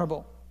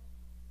honorable.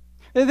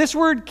 This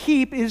word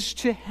keep is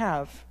to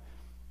have.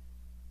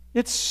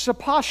 It's a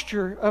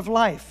posture of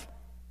life.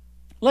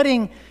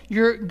 Letting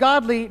your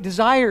godly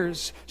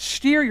desires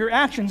steer your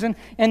actions,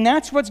 and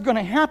that's what's going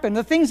to happen.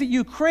 The things that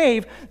you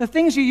crave, the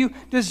things that you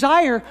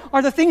desire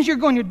are the things you're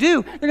going to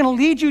do. They're going to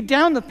lead you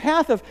down the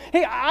path of,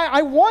 hey,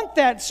 I want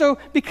that, so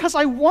because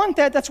I want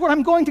that, that's what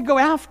I'm going to go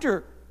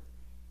after.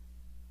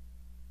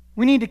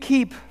 We need to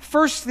keep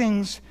first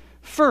things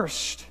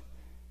first.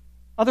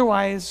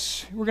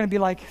 Otherwise, we're going to be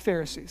like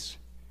Pharisees.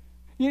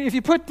 If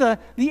you put the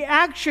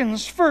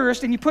actions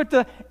first and you put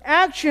the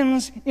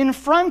actions in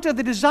front of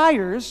the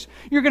desires,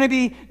 you're going to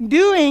be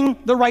doing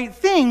the right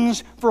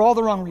things for all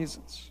the wrong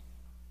reasons.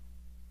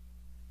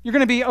 You're going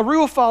to be a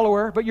rule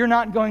follower, but you're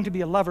not going to be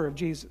a lover of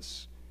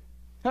Jesus.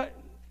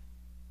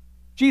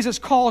 Jesus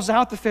calls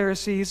out the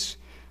Pharisees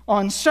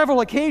on several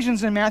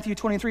occasions in Matthew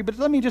 23, but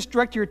let me just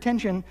direct your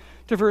attention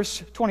to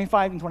verse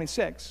 25 and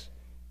 26.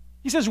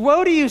 He says,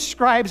 "Woe to you,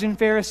 scribes and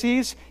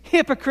Pharisees,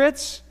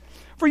 hypocrites!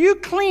 For you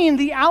clean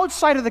the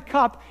outside of the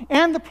cup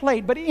and the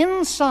plate, but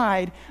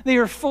inside they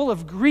are full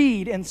of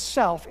greed and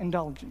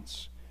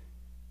self-indulgence.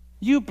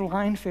 You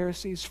blind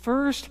Pharisees,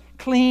 first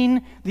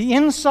clean the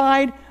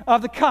inside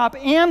of the cup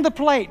and the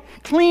plate.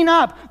 Clean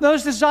up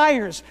those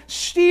desires.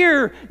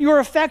 Steer your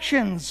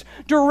affections.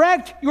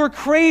 Direct your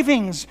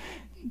cravings.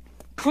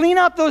 Clean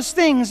up those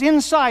things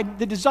inside,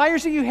 the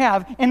desires that you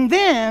have, and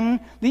then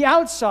the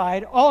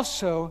outside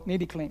also may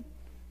be clean.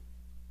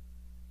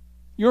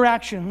 Your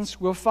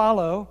actions will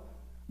follow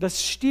the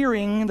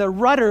steering, the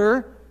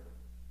rudder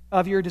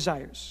of your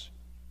desires."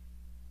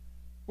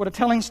 What a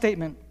telling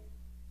statement.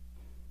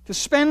 To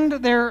spend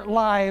their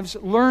lives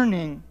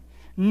learning,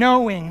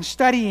 knowing,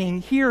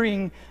 studying,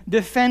 hearing,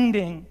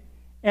 defending,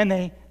 and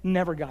they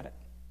never got it.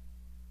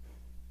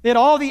 They had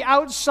all the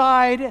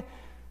outside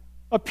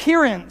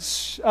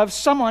appearance of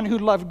someone who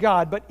loved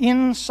God, but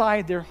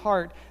inside their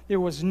heart,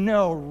 there was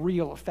no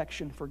real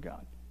affection for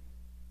God.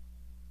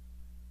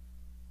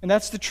 And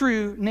that's the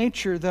true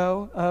nature,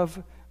 though,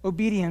 of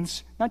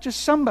obedience. Not just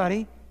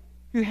somebody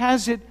who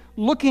has it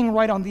looking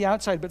right on the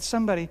outside, but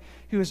somebody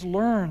who has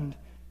learned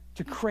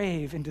to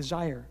crave and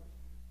desire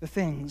the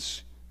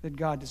things that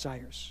God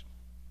desires.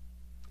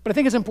 But I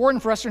think it's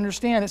important for us to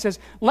understand, it says,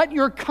 let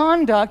your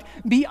conduct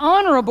be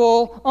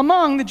honorable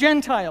among the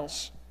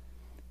Gentiles.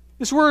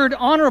 This word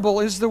honorable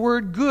is the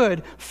word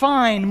good,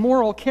 fine,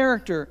 moral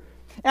character,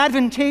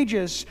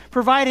 advantageous,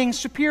 providing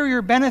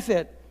superior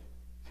benefit.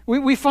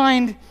 We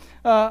find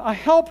a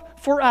help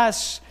for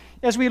us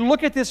as we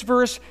look at this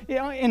verse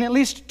in at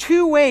least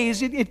two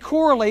ways. It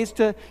correlates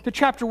to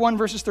chapter 1,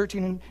 verses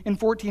 13 and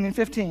 14 and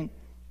 15.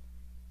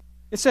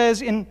 It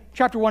says in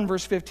chapter 1,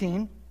 verse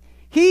 15,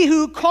 "He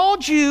who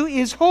called you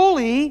is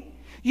holy,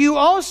 you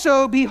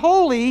also be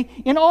holy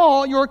in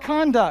all your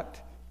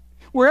conduct."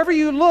 Wherever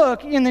you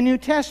look in the New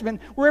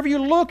Testament, wherever you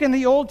look in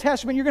the Old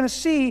Testament, you're going to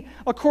see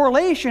a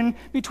correlation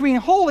between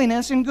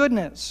holiness and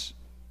goodness.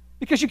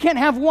 Because you can't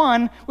have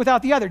one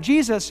without the other.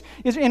 Jesus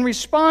is in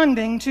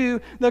responding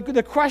to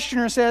the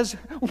questioner says,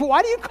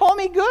 "Why do you call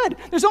me good?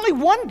 There's only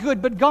one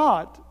good but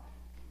God."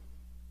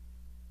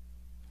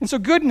 And so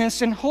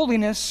goodness and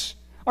holiness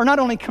are not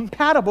only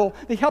compatible,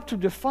 they help to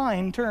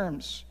define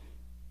terms.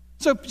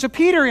 So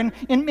Peter,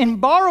 in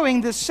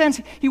borrowing this sense,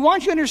 he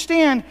wants you to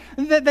understand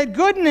that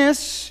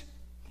goodness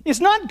is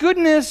not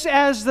goodness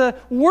as the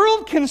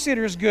world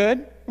considers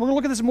good. we're going to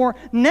look at this more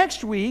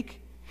next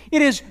week.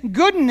 It is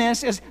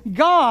goodness as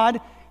God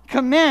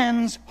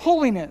commends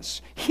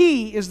holiness.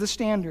 He is the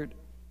standard.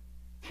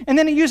 And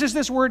then he uses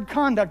this word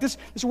conduct, this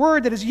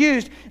word that is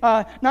used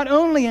not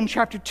only in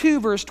chapter 2,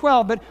 verse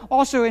 12, but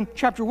also in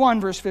chapter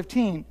 1, verse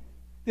 15.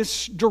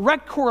 This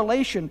direct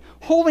correlation,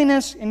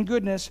 holiness and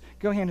goodness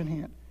go hand in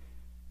hand.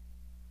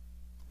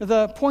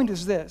 The point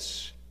is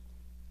this,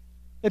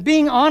 that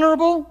being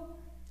honorable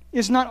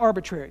is not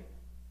arbitrary.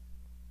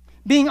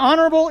 Being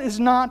honorable is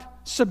not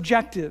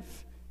subjective.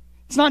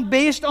 It's not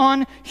based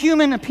on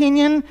human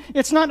opinion.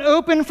 It's not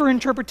open for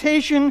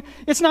interpretation.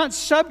 It's not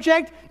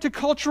subject to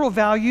cultural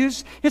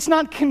values. It's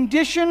not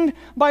conditioned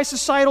by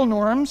societal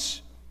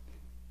norms.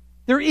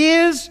 There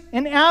is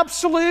an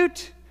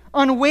absolute,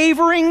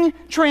 unwavering,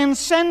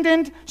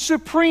 transcendent,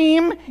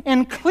 supreme,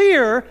 and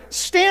clear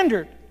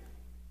standard.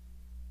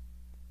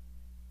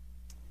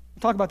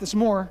 We'll talk about this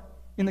more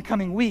in the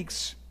coming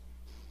weeks.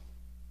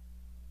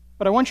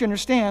 But I want you to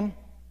understand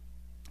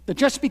that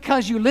just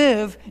because you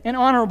live an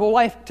honorable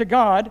life to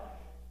God,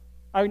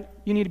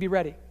 you need to be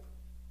ready.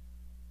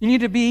 You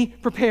need to be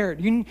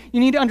prepared. You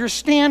need to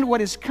understand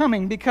what is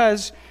coming,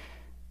 because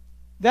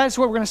that's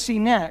what we're going to see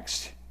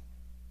next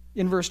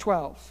in verse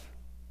 12.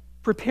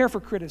 Prepare for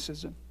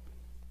criticism.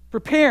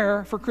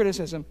 Prepare for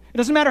criticism. It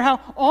doesn't matter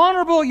how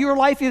honorable your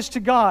life is to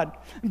God.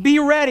 Be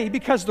ready,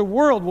 because the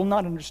world will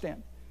not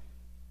understand.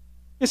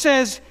 It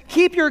says,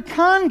 keep your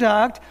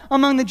conduct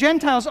among the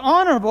Gentiles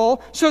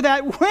honorable, so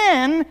that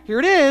when, here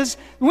it is,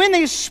 when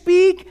they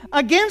speak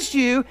against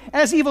you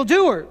as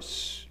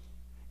evildoers,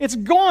 it's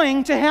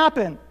going to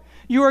happen.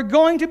 You are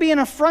going to be an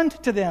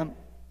affront to them.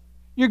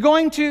 You're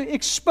going to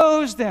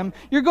expose them.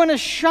 You're going to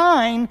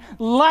shine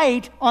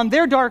light on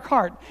their dark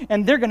heart,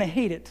 and they're going to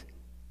hate it.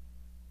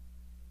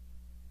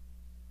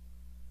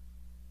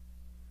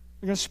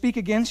 They're going to speak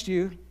against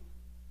you,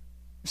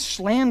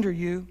 slander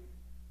you,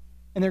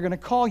 and they're going to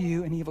call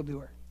you an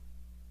evildoer.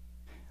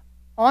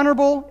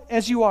 Honorable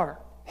as you are,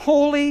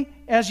 holy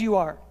as you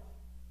are,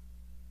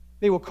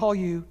 they will call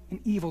you an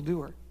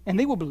evildoer, and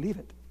they will believe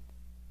it.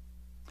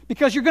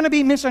 Because you're going to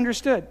be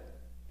misunderstood.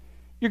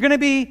 You're going to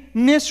be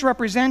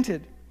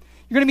misrepresented.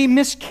 You're going to be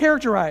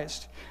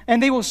mischaracterized,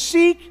 and they will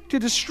seek to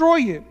destroy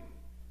you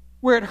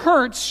where it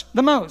hurts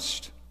the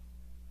most.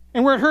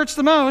 And where it hurts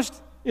the most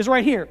is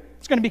right here.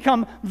 It's going to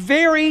become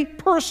very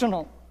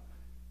personal.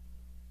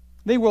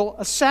 They will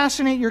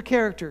assassinate your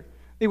character.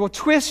 They will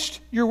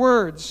twist your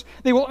words.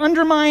 They will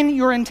undermine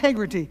your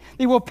integrity.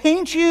 They will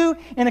paint you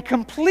in a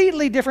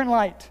completely different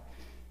light.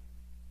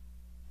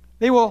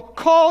 They will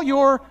call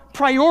your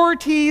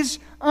priorities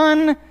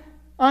unbending.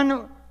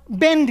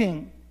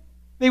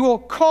 They will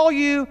call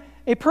you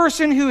a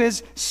person who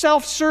is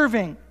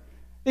self-serving.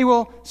 They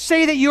will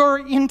say that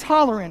you're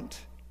intolerant.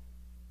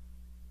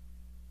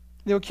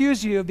 They will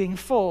accuse you of being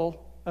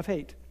full of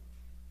hate.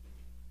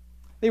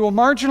 They will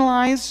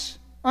marginalize,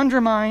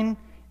 undermine,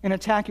 and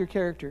attack your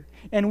character.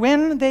 And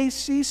when they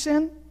see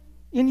sin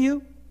in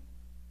you,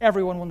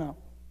 everyone will know.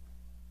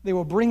 They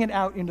will bring it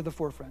out into the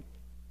forefront.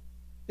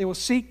 They will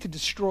seek to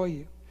destroy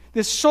you.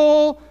 This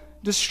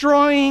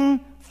soul-destroying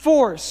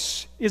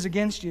force is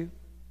against you.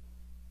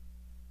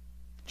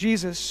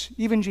 Jesus,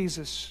 even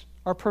Jesus,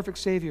 our perfect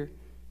Savior,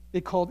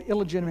 they called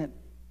illegitimate.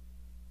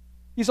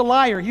 He's a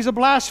liar. He's a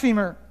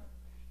blasphemer.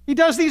 He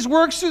does these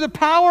works through the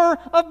power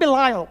of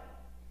Belial.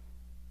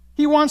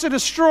 He wants to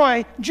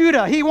destroy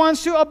Judah. He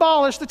wants to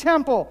abolish the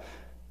temple.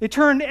 They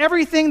turned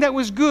everything that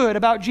was good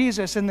about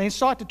Jesus, and they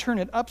sought to turn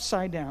it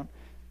upside down.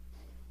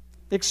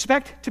 They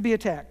expect to be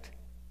attacked.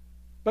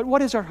 But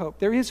what is our hope?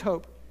 There is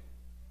hope.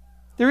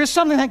 There is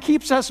something that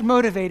keeps us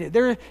motivated.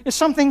 There is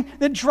something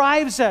that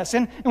drives us,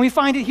 and we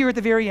find it here at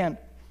the very end.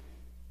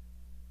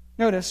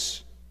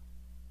 Notice,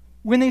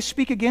 when they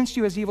speak against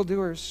you as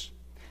evildoers,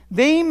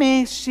 they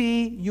may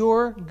see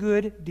your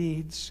good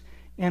deeds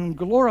and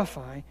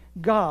glorify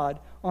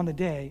God on the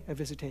day of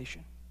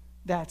visitation.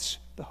 That's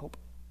the hope.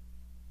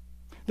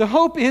 The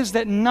hope is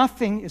that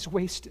nothing is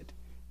wasted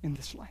in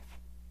this life.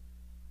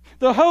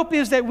 The hope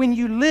is that when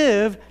you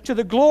live to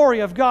the glory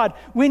of God,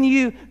 when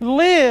you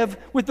live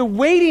with the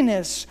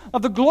weightiness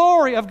of the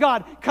glory of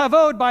God,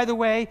 kavod, by the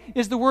way,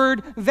 is the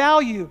word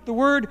value, the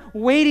word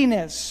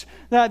weightiness,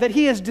 that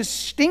He is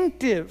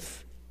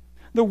distinctive.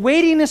 The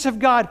weightiness of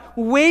God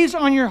weighs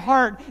on your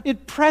heart.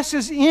 It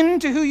presses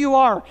into who you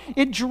are.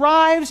 It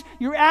drives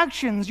your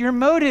actions, your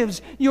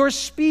motives, your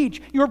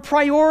speech, your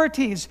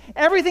priorities.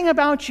 Everything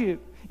about you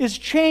is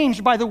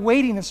changed by the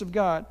weightiness of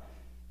God.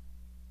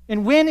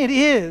 And when it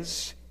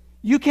is,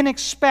 you can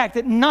expect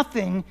that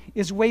nothing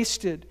is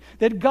wasted,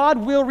 that God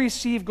will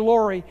receive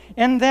glory,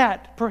 and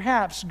that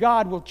perhaps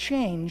God will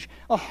change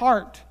a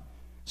heart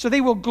so they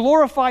will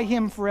glorify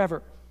Him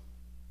forever.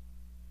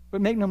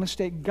 But make no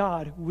mistake,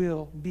 God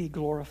will be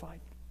glorified.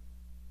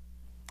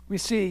 We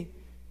see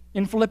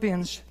in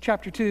Philippians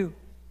chapter 2,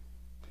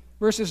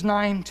 verses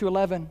 9 to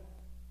 11,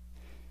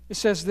 it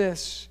says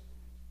this,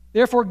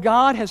 "Therefore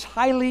God has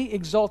highly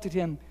exalted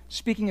Him,"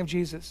 speaking of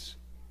Jesus,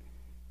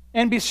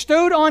 and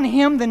bestowed on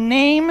him the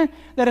name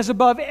that is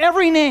above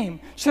every name,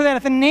 so that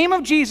at the name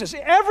of Jesus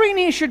every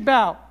knee should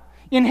bow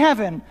in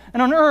heaven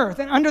and on earth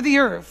and under the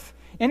earth,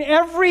 and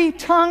every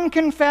tongue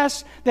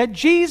confess that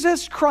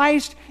Jesus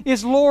Christ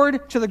is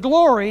Lord, to the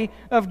glory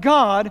of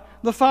God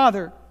the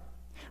Father.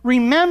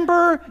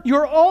 Remember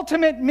your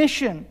ultimate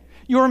mission.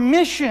 Your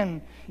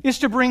mission is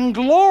to bring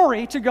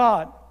glory to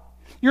God.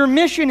 Your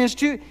mission is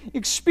to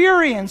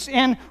experience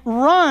and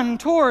run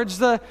towards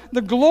the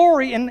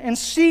glory and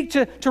seek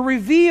to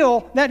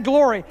reveal that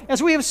glory.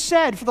 As we have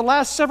said for the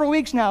last several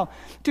weeks now,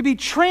 to be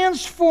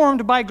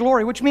transformed by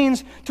glory, which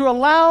means to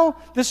allow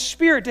the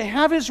Spirit to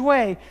have His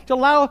way, to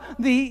allow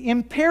the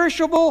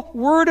imperishable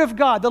Word of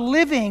God, the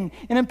living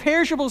and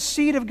imperishable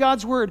seed of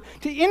God's Word,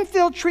 to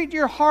infiltrate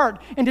your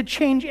heart and to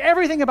change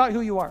everything about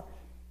who you are.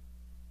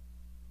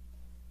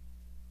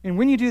 And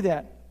when you do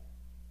that,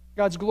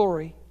 God's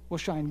glory will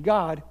shine.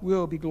 God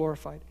will be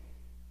glorified.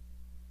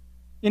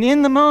 And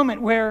in the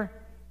moment where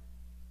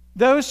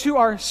those who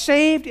are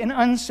saved and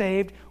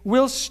unsaved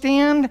will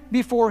stand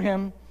before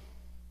Him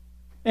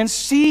and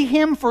see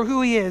Him for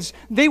who He is,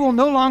 they will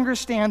no longer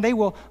stand. They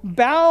will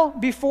bow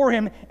before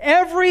Him.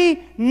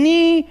 Every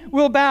knee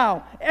will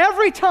bow.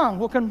 Every tongue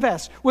will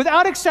confess,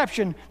 without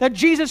exception, that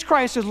Jesus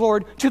Christ is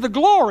Lord, to the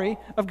glory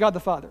of God the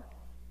Father.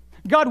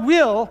 God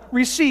will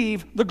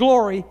receive the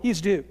glory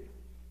He's due.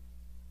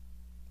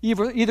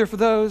 Either for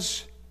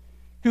those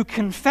who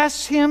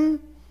confess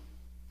Him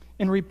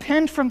and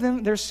repent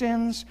from their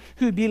sins,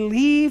 who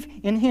believe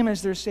in Him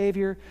as their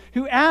Savior,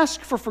 who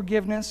ask for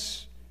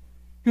forgiveness,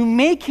 who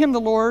make Him the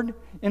Lord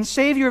and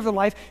Savior of their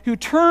life, who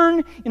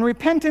turn in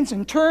repentance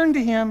and turn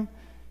to Him.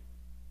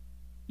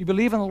 You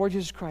believe in the Lord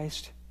Jesus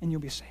Christ and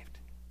you'll be saved.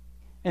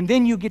 And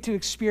then you get to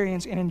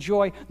experience and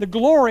enjoy the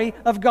glory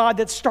of God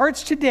that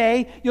starts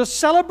today. You'll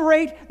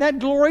celebrate that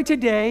glory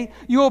today.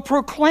 You'll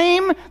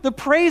proclaim the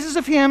praises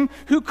of Him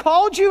who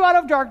called you out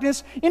of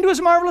darkness into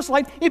His marvelous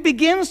light. It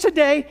begins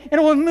today and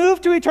it will move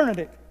to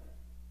eternity.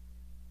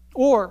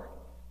 Or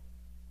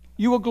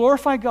you will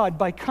glorify God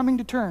by coming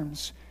to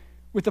terms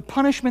with the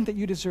punishment that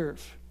you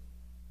deserve.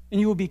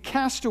 And you will be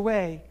cast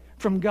away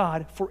from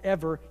God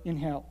forever in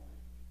hell.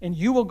 And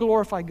you will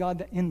glorify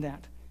God in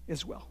that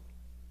as well.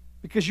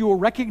 Because you will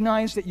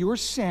recognize that your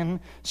sin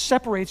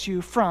separates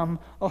you from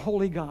a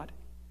holy God.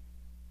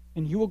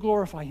 And you will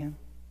glorify Him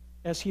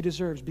as He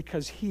deserves,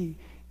 because He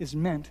is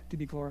meant to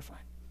be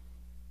glorified.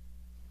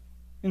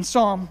 In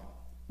Psalm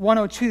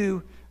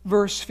 102,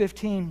 verse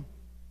 15,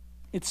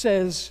 it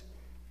says,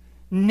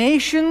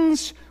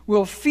 "Nations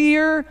will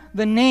fear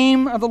the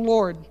name of the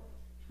Lord."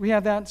 We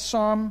have that,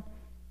 Psalm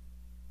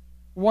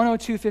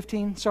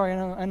 102:15. Sorry,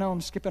 I know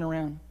I'm skipping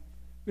around.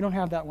 We don't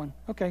have that one.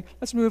 Okay,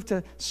 let's move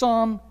to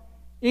Psalm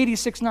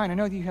 86:9. I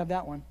know that you have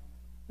that one.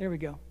 There we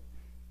go.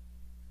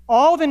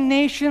 "All the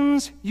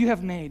nations you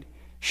have made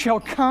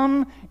shall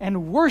come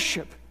and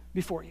worship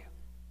before you,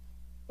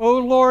 O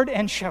Lord,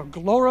 and shall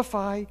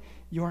glorify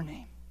your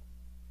name."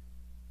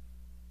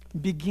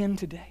 Begin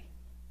today.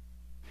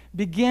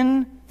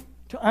 Begin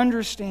to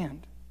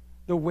understand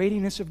the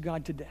weightiness of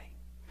God today.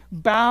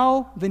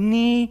 Bow the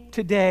knee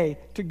today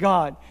to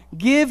God.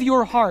 Give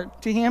your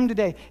heart to Him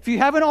today. If you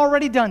haven't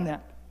already done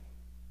that,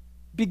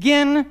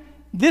 begin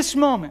this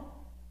moment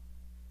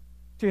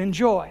to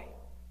enjoy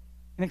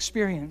and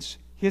experience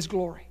His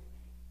glory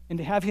and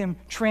to have Him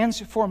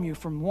transform you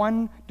from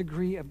one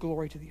degree of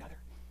glory to the other.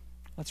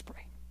 Let's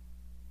pray.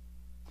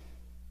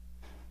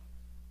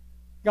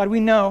 God, we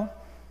know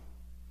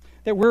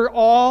that we're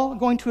all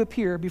going to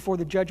appear before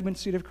the judgment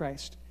seat of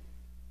Christ.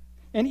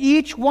 And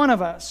each one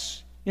of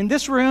us in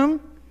this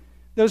room,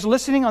 those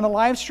listening on the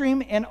live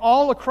stream, and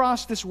all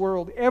across this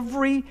world,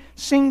 every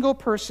single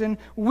person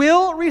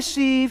will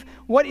receive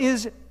what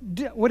is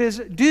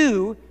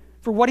due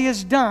for what He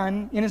has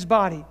done in His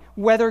body,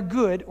 whether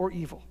good or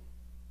evil.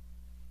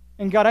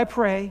 And God, I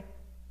pray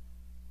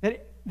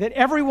that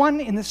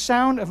everyone in the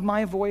sound of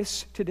my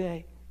voice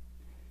today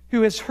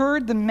who has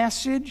heard the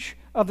message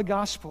of the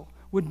gospel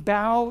would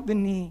bow the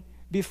knee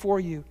before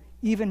You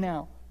even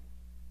now,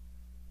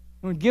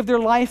 and would give their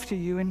life to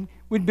You, and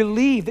would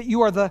believe that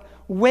You are the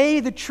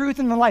way, the truth,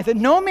 and the life, that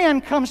no man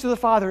comes to the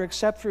Father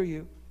except through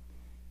You.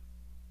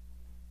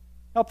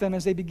 Help them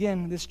as they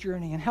begin this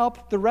journey, and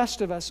help the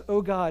rest of us,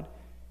 O God,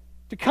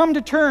 to come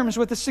to terms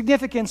with the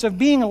significance of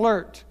being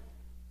alert,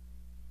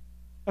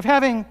 of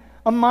having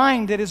a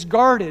mind that is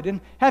guarded,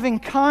 and having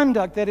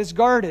conduct that is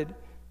guarded,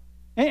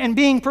 and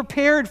being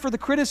prepared for the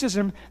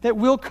criticism that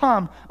will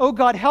come. Oh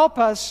God, help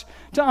us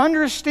to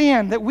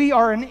understand that we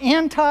are an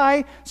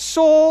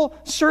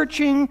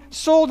anti-soul-searching,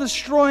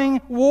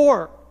 soul-destroying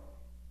war.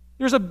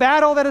 There's a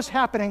battle that is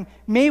happening.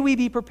 May we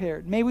be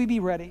prepared. May we be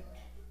ready.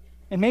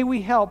 And may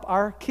we help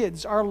our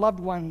kids, our loved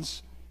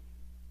ones,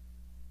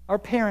 our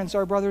parents,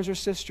 our brothers or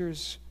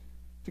sisters,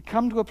 to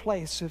come to a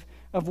place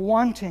of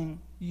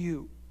wanting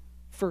You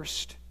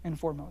first and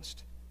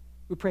foremost.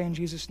 We pray in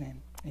Jesus'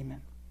 name.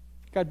 Amen.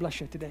 God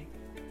bless you today.